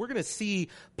Thessalonians because we're going to see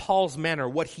Paul's manner,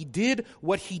 what he did,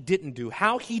 what he didn't do,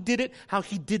 how he did it, how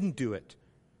he didn't do it.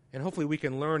 And hopefully we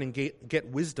can learn and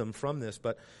get wisdom from this.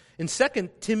 But in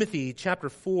 2 Timothy chapter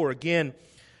 4, again,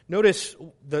 notice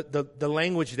the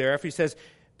language there. After he says,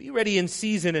 be ready in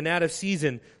season and out of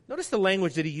season. Notice the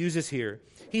language that he uses here.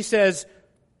 He says,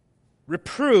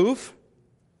 reprove.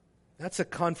 That's a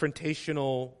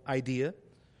confrontational idea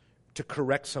to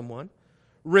correct someone.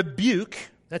 Rebuke.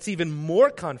 That's even more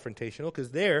confrontational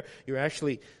because there you're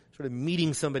actually sort of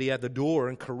meeting somebody at the door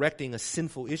and correcting a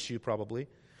sinful issue probably.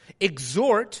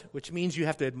 Exhort, which means you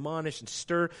have to admonish and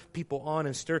stir people on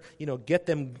and get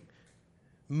them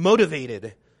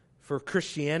motivated for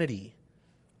Christianity.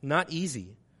 Not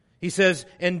easy. He says,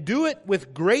 and do it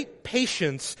with great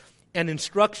patience and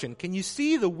instruction. Can you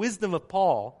see the wisdom of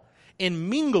Paul in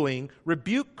mingling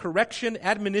rebuke, correction,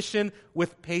 admonition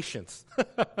with patience?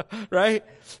 Right?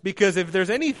 Because if there's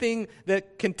anything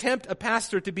that can tempt a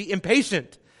pastor to be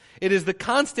impatient, it is the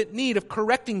constant need of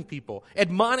correcting people,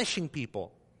 admonishing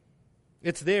people.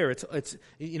 It's there. It's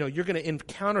you're going to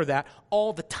encounter that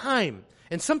all the time.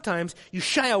 And sometimes you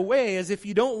shy away as if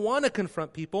you don't want to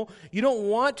confront people. You don't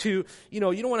want to, you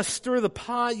don't want to stir the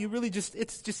pot. You really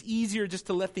it's just easier just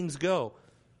to let things go.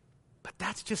 But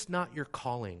that's just not your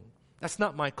calling. That's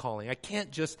not my calling. I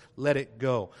can't just let it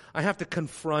go. I have to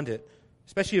confront it.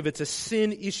 Especially if it's a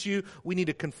sin issue, we need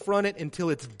to confront it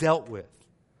until it's dealt with.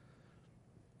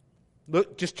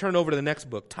 Look, just turn over to the next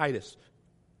book, Titus.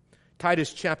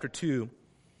 Titus chapter 2,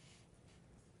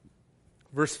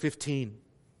 verse 15.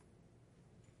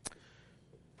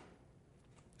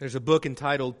 There's a book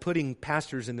entitled Putting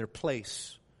Pastors in Their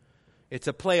Place. It's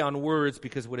a play on words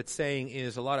because what it's saying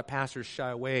is a lot of pastors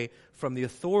shy away from the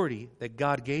authority that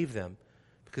God gave them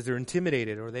because they're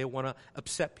intimidated or they want to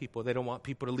upset people. They don't want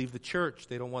people to leave the church.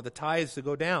 They don't want the tithes to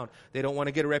go down. They don't want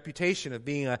to get a reputation of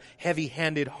being a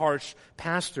heavy-handed, harsh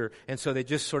pastor. And so they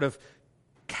just sort of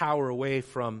cower away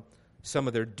from some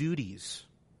of their duties.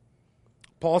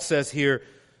 Paul says here,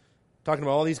 talking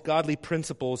about all these godly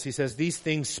principles, he says, these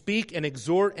things speak and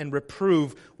exhort and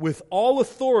reprove with all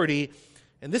authority.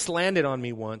 And this landed on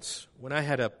me once when I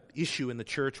had an issue in the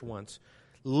church once.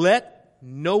 Let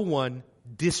no one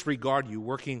disregard you.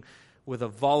 Working with a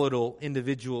volatile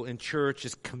individual in church,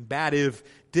 just combative,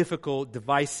 difficult,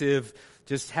 divisive,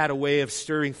 just had a way of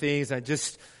stirring things.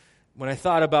 When I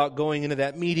thought about going into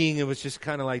that meeting, it was just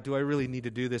kind of like, do I really need to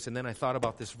do this? And then I thought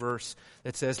about this verse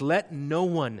that says, let no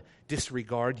one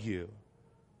disregard you.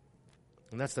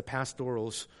 And that's the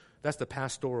pastoral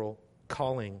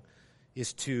calling,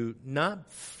 is to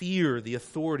not fear the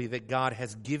authority that God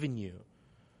has given you.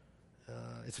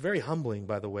 It's very humbling,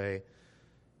 by the way.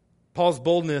 Paul's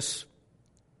boldness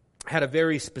had a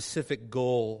very specific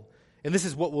goal. And this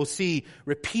is what we'll see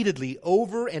repeatedly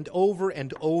over and over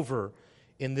and over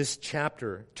in this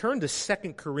chapter. Turn to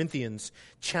 2 Corinthians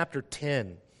chapter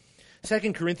 10. 2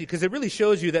 Corinthians, because it really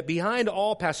shows you that behind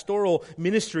all pastoral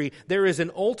ministry, there is an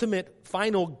ultimate,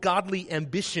 final, godly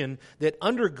ambition that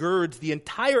undergirds the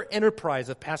entire enterprise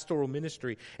of pastoral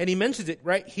ministry. And he mentions it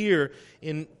right here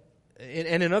and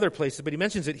in other places, but he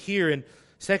mentions it here in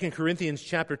 2 Corinthians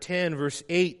chapter 10, verse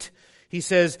 8. He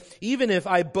says, even if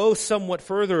I boast somewhat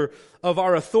further of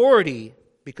our authority,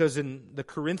 because in the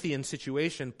Corinthian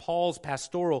situation, Paul's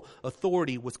pastoral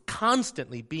authority was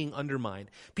constantly being undermined.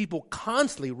 People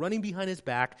constantly running behind his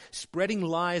back, spreading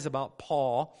lies about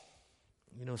Paul,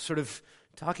 sort of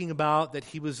talking about that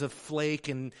he was a flake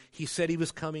and he said he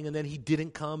was coming and then he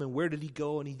didn't come and where did he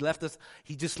go and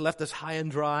he just left us high and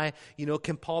dry.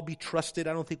 Can Paul be trusted?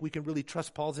 I don't think we can really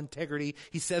trust Paul's integrity.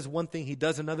 He says one thing, he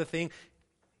does another thing.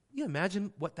 you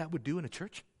imagine what that would do in a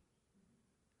church?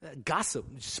 Gossip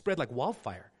spread like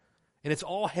wildfire, and it's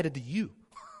all headed to you.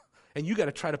 And you got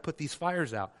to try to put these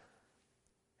fires out.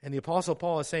 And the Apostle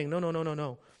Paul is saying,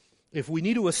 no. If we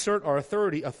need to assert our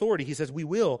authority, he says, we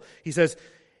will. He says,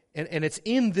 and it's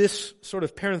in this sort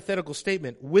of parenthetical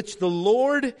statement, which the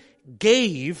Lord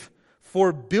gave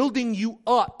for building you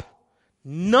up,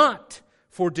 not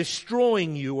for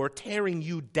destroying you or tearing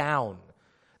you down.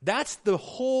 That's the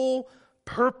whole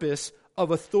purpose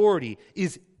of authority,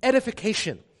 is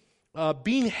edification,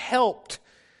 being helped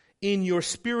in your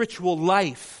spiritual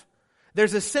life.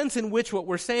 There's a sense in which what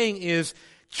we're saying is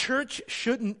church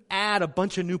shouldn't add a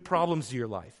bunch of new problems to your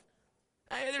life.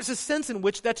 There's a sense in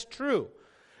which that's true.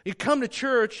 You come to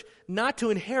church not to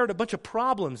inherit a bunch of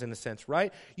problems, in a sense,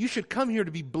 right? You should come here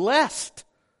to be blessed,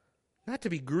 not to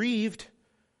be grieved.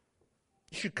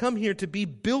 You should come here to be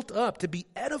built up, to be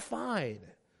edified.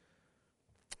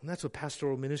 And that's what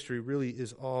pastoral ministry really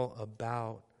is all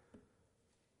about.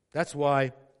 That's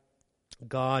why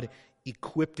God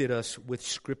equipped us with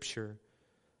Scripture.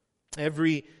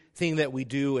 Everything that we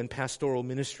do in pastoral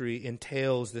ministry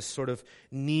entails this sort of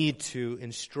need to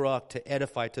instruct, to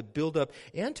edify, to build up,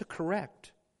 and to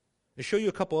correct. I'll show you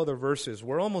a couple other verses.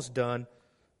 We're almost done,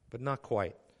 but not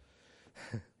quite.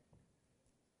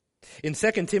 In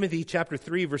 2 Timothy chapter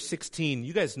 3, verse 16,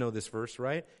 you guys know this verse,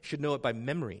 right? You should know it by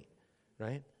memory,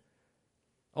 right?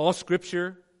 All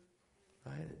Scripture,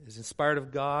 right, is inspired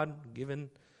of God, given,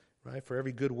 right, for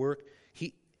every good work.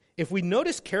 If we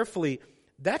notice carefully,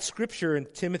 that Scripture in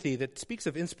Timothy that speaks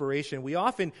of inspiration, we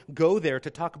often go there to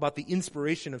talk about the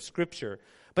inspiration of Scripture.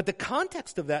 But the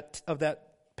context of that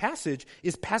passage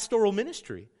is pastoral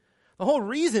ministry. The whole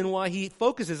reason why he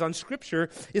focuses on Scripture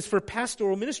is for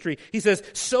pastoral ministry. He says,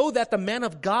 so that the man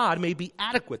of God may be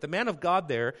adequate. The man of God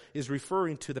there is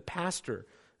referring to the pastor,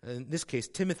 in this case,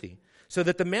 Timothy. So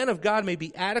that the man of God may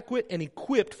be adequate and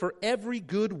equipped for every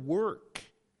good work.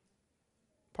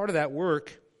 Part of that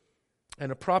work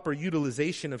and a proper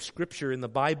utilization of Scripture in the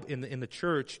Bible, in the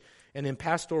church and in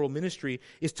pastoral ministry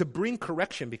is to bring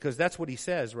correction, because that's what he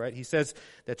says, right? He says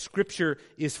that Scripture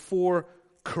is for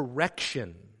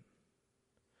correction.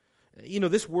 You know,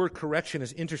 this word correction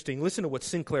is interesting. Listen to what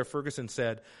Sinclair Ferguson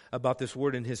said about this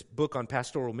word in his book on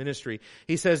pastoral ministry.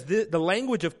 He says the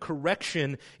language of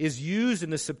correction is used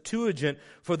in the Septuagint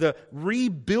for the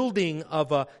rebuilding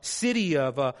of a city,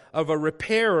 of a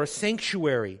repair or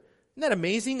sanctuary. Isn't that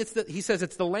amazing? He says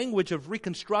it's the language of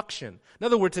reconstruction. In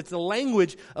other words, it's the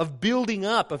language of building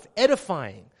up, of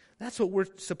edifying. That's what we're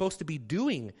supposed to be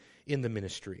doing in the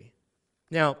ministry.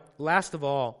 Now, last of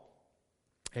all,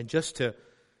 and just to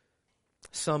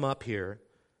sum up here,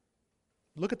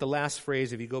 look at the last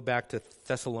phrase if you go back to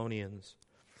Thessalonians.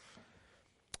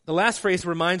 The last phrase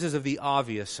reminds us of the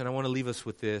obvious, and I want to leave us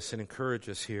with this and encourage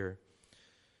us here.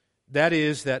 That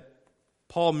is that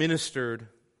Paul ministered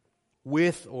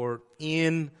with or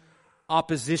in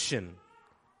opposition.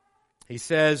 He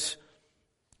says,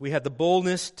 we had the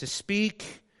boldness to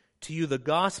speak to you the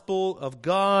gospel of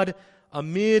God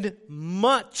amid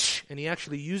much, and he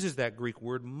actually uses that Greek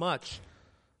word, much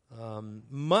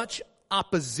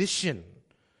opposition.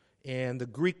 And the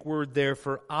Greek word there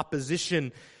for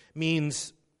opposition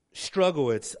means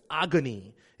struggle. It's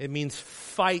agony. It means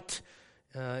fight.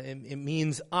 It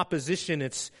means opposition.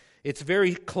 It's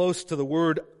very close to the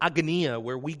word agonia,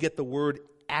 where we get the word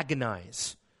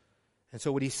agonize. And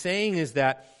so what he's saying is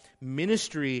that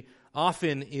ministry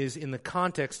often is in the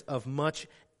context of much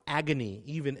agony,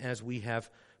 even as we have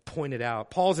pointed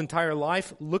out. Paul's entire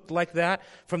life looked like that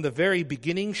from the very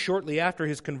beginning. Shortly after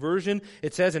his conversion,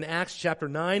 it says in Acts chapter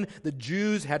 9, the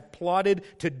Jews had plotted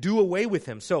to do away with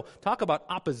him. So talk about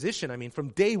opposition. I mean, from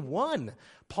day one,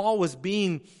 Paul was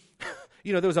being,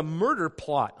 there was a murder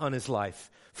plot on his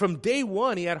life. From day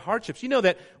one, he had hardships. You know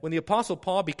that when the Apostle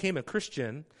Paul became a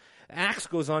Christian, Acts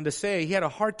goes on to say he had a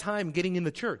hard time getting in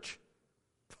the church.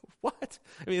 What?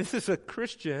 I mean, this is a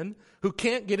Christian who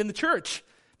can't get in the church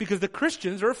because the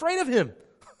Christians are afraid of him.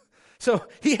 So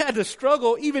he had to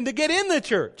struggle even to get in the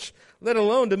church, let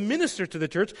alone to minister to the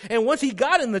church. And once he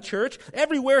got in the church,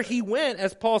 everywhere he went,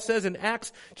 as Paul says in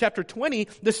Acts chapter 20,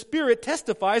 the Spirit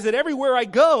testifies that everywhere I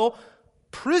go,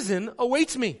 prison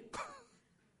awaits me.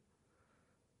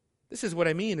 This is what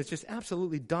I mean. It's just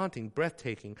absolutely daunting,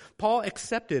 breathtaking. Paul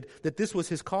accepted that this was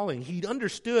his calling. He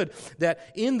understood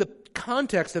that in the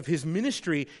context of his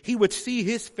ministry, he would see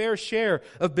his fair share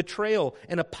of betrayal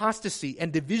and apostasy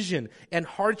and division and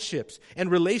hardships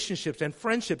and relationships and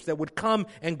friendships that would come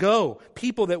and go,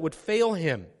 people that would fail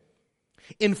him.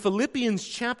 In Philippians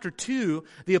chapter 2,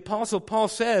 the Apostle Paul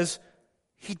says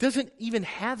he doesn't even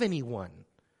have anyone.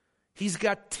 He's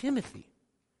got Timothy.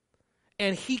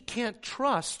 and he can't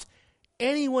trust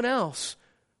anyone else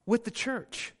with the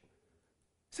church.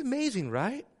 It's amazing,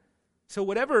 right? So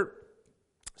whatever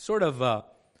sort of,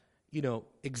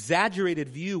 exaggerated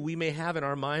view we may have in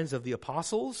our minds of the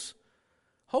apostles,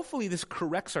 hopefully this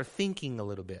corrects our thinking a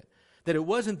little bit. That it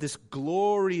wasn't this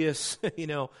glorious,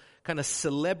 kind of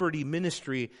celebrity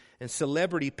ministry and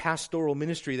celebrity pastoral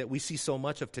ministry that we see so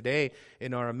much of today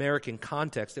in our American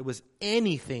context. It was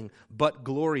anything but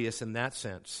glorious in that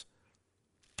sense.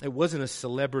 It wasn't a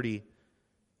celebrity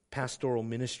pastoral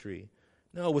ministry.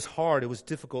 No, it was hard. It was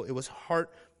difficult. It was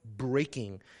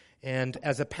heartbreaking. And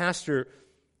as a pastor,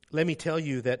 let me tell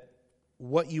you that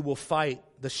what you will fight,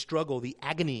 the struggle, the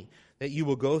agony that you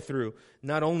will go through,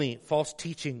 not only false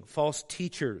teaching, false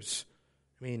teachers.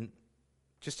 I mean,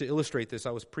 just to illustrate this,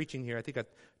 I was preaching here. I think I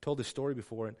told this story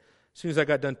before. And as soon as I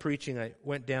got done preaching, I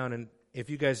went down. And if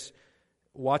you guys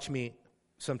watch me,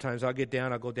 sometimes I'll go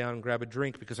down and grab a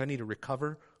drink because I need to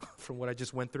recover from what I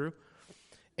just went through.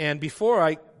 And before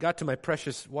I got to my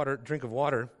precious drink of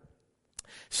water,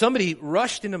 somebody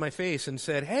rushed into my face and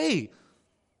said, "Hey,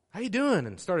 how you doing?"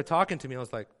 And started talking to me. I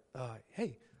was like,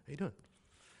 "Hey, how you doing?"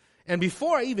 And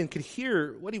before I even could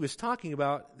hear what he was talking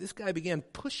about, this guy began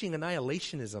pushing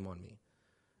annihilationism on me,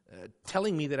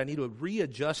 telling me that I need to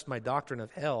readjust my doctrine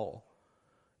of hell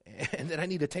and that I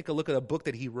need to take a look at a book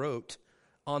that he wrote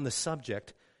on the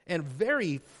subject, and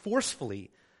very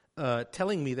forcefully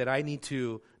telling me that I need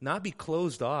to not be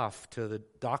closed off to the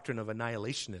doctrine of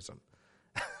annihilationism.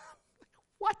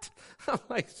 What? I'm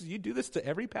like, so you do this to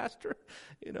every pastor?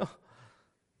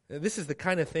 This is the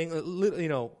kind of thing,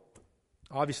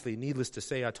 obviously, needless to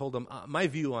say, I told him, my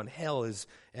view on hell is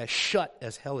as shut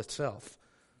as hell itself.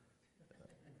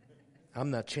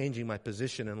 I'm not changing my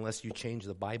position unless you change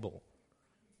the Bible.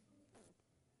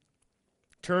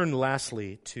 Turn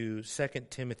lastly to 2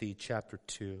 Timothy chapter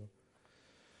 2.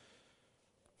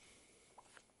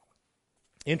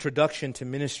 Introduction to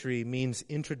ministry means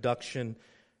introduction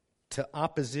to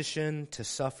opposition, to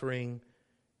suffering,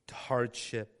 to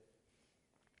hardship.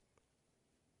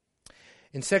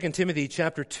 In 2 Timothy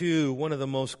chapter 2, one of the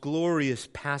most glorious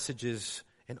passages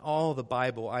in all the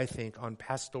Bible, I think, on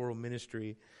pastoral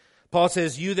ministry, Paul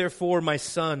says, "You therefore, my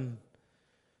son,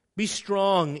 be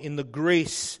strong in the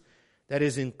grace that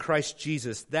is in Christ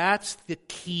Jesus." That's the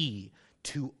key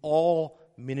to all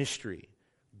ministry.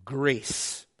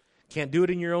 Grace. Can't do it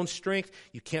in your own strength.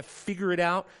 You can't figure it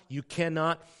out. You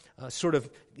cannot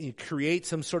create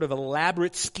some sort of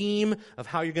elaborate scheme of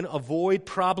how you're going to avoid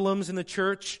problems in the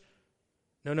church.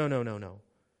 No.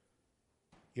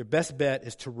 Your best bet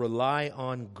is to rely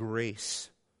on grace.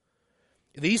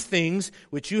 These things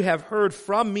which you have heard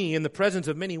from me in the presence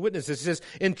of many witnesses, it says,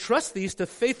 entrust these to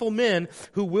faithful men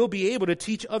who will be able to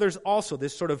teach others also.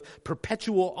 This sort of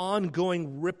perpetual,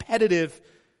 ongoing, repetitive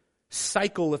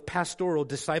cycle of pastoral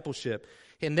discipleship.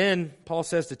 And then Paul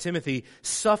says to Timothy,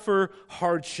 suffer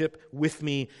hardship with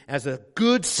me as a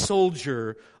good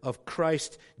soldier of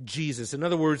Christ Jesus. In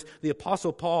other words, the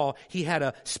Apostle Paul, he had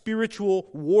a spiritual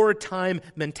wartime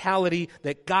mentality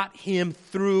that got him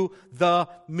through the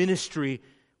ministry,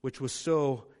 which was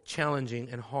so challenging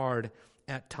and hard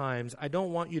at times. I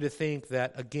don't want you to think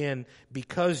that, again,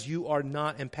 because you are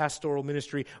not in pastoral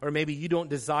ministry, or maybe you don't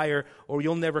desire, or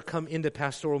you'll never come into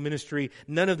pastoral ministry,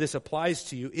 none of this applies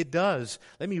to you. It does.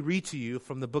 Let me read to you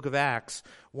from the book of Acts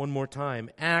one more time.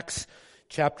 Acts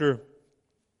chapter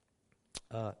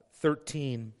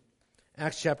 13.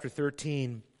 Acts chapter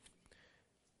 13.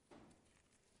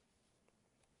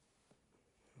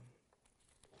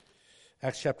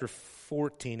 Acts chapter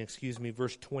 14,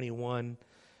 verse 21.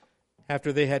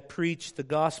 After they had preached the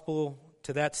gospel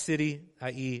to that city,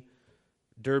 i.e.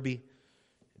 Derbe,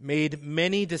 made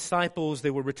many disciples,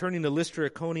 they were returning to Lystra,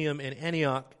 Iconium, and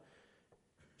Antioch,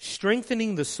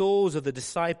 strengthening the souls of the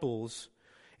disciples,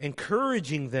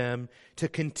 encouraging them to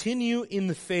continue in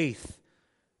the faith.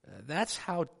 That's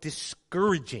how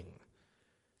discouraging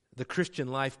the Christian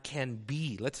life can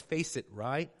be. Let's face it,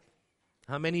 right?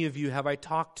 How many of you have I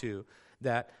talked to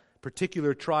that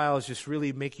particular trials just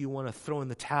really make you want to throw in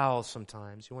the towel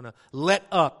sometimes? You want to let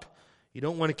up. You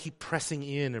don't want to keep pressing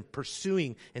in and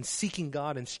pursuing and seeking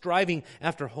God and striving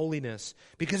after holiness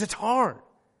because it's hard.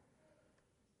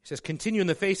 He says, continue in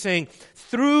the faith, saying,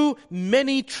 through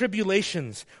many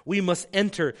tribulations we must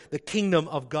enter the kingdom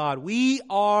of God. We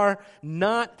are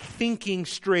not thinking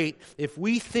straight if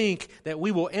we think that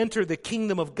we will enter the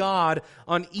kingdom of God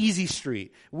on easy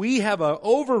street. We have an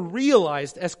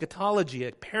over-realized eschatology,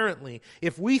 apparently,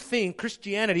 if we think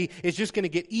Christianity is just going to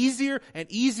get easier and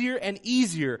easier and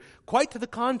easier. Quite to the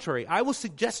contrary, I will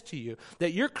suggest to you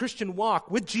that your Christian walk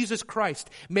with Jesus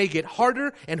Christ may get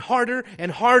harder and harder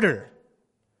and harder.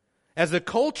 As the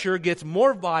culture gets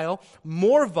more vile,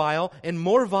 and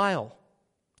more vile.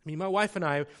 I mean, my wife and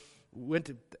I went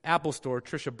to the Apple store.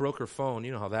 Tricia broke her phone.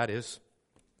 You know how that is.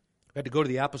 I had to go to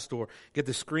the Apple store, get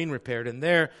the screen repaired. And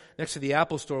there, next to the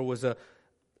Apple store, was a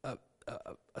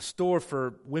store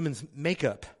for women's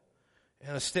makeup.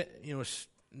 And it's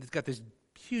got this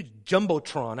huge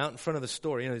jumbotron out in front of the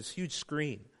store. This huge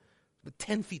screen,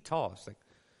 10 feet tall. It's like,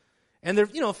 and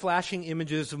they're flashing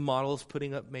images of models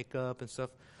putting up makeup and stuff.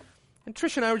 And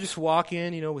Trish and I were just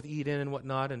walking, with Eden and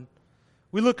whatnot, and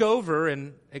we look over,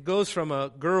 and it goes from a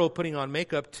girl putting on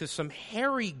makeup to some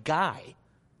hairy guy,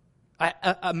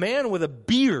 a man with a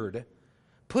beard,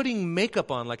 putting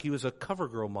makeup on like he was a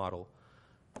CoverGirl model.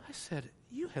 I said,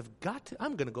 you have got to,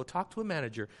 I'm going to go talk to a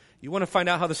manager. You want to find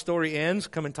out how the story ends?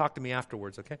 Come and talk to me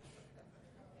afterwards, okay?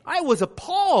 I was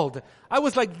appalled. I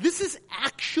was like, this is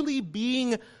actually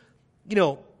being,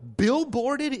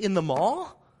 billboarded in the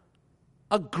mall?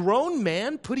 A grown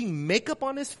man putting makeup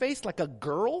on his face like a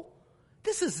girl?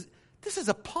 This is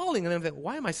appalling. And I'm like,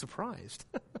 why am I surprised?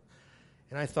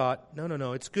 And I thought,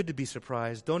 no, it's good to be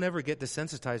surprised. Don't ever get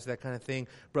desensitized to that kind of thing,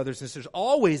 brothers and sisters.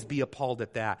 Always be appalled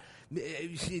at that.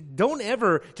 Don't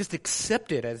ever just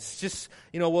accept it as just,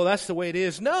 well, that's the way it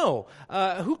is. No.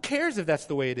 Who cares if that's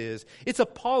the way it is? It's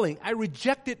appalling. I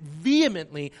reject it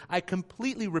vehemently. I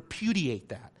completely repudiate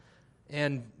that.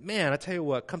 And man, I tell you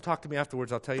what, come talk to me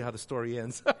afterwards. I'll tell you how the story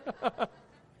ends.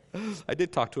 I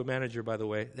did talk to a manager, by the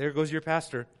way. There goes your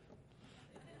pastor.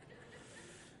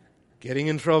 Getting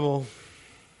in trouble.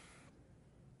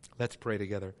 Let's pray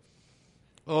together.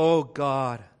 Oh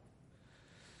God.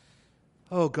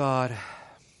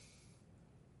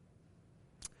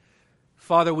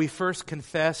 Father, we first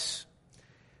confess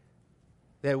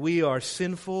that we are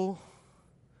sinful,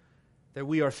 that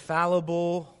we are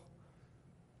fallible.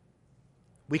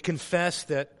 We confess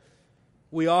that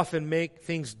we often make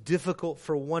things difficult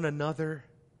for one another.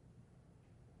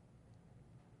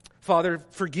 Father,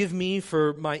 forgive me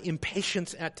for my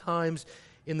impatience at times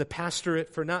in the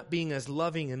pastorate, for not being as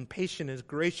loving and patient and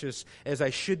gracious as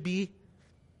I should be.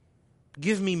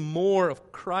 Give me more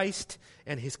of Christ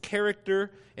and His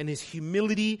character and His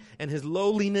humility and His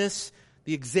lowliness,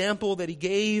 the example that He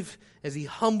gave as He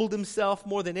humbled Himself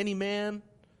more than any man.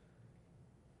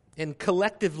 And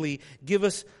collectively, give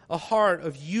us a heart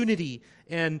of unity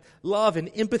and love and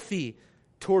empathy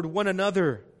toward one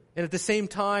another. And at the same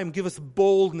time, give us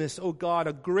boldness, oh God,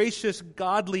 a gracious,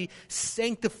 godly,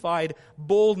 sanctified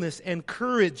boldness and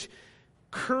courage.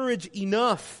 Courage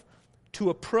enough to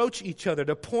approach each other,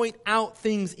 to point out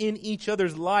things in each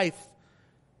other's life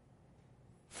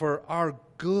for our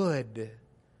good.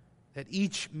 That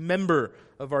each member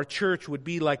of our church would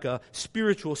be like a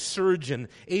spiritual surgeon,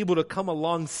 able to come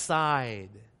alongside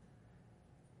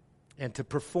and to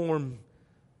perform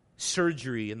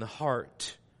surgery in the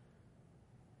heart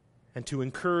and to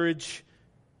encourage,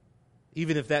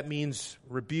 even if that means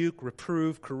rebuke,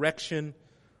 reprove, correction,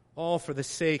 all for the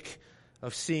sake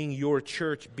of seeing your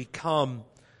church become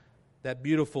that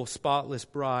beautiful, spotless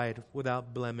bride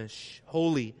without blemish,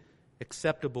 holy,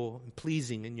 acceptable, and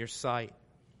pleasing in your sight.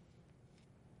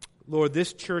 Lord,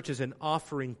 this church is an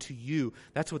offering to you.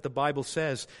 That's what the Bible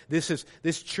says. This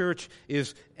church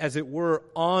is, as it were,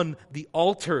 on the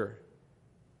altar,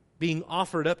 being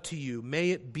offered up to you.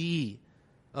 May it be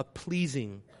a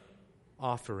pleasing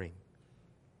offering.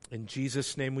 In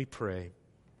Jesus' name we pray.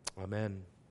 Amen.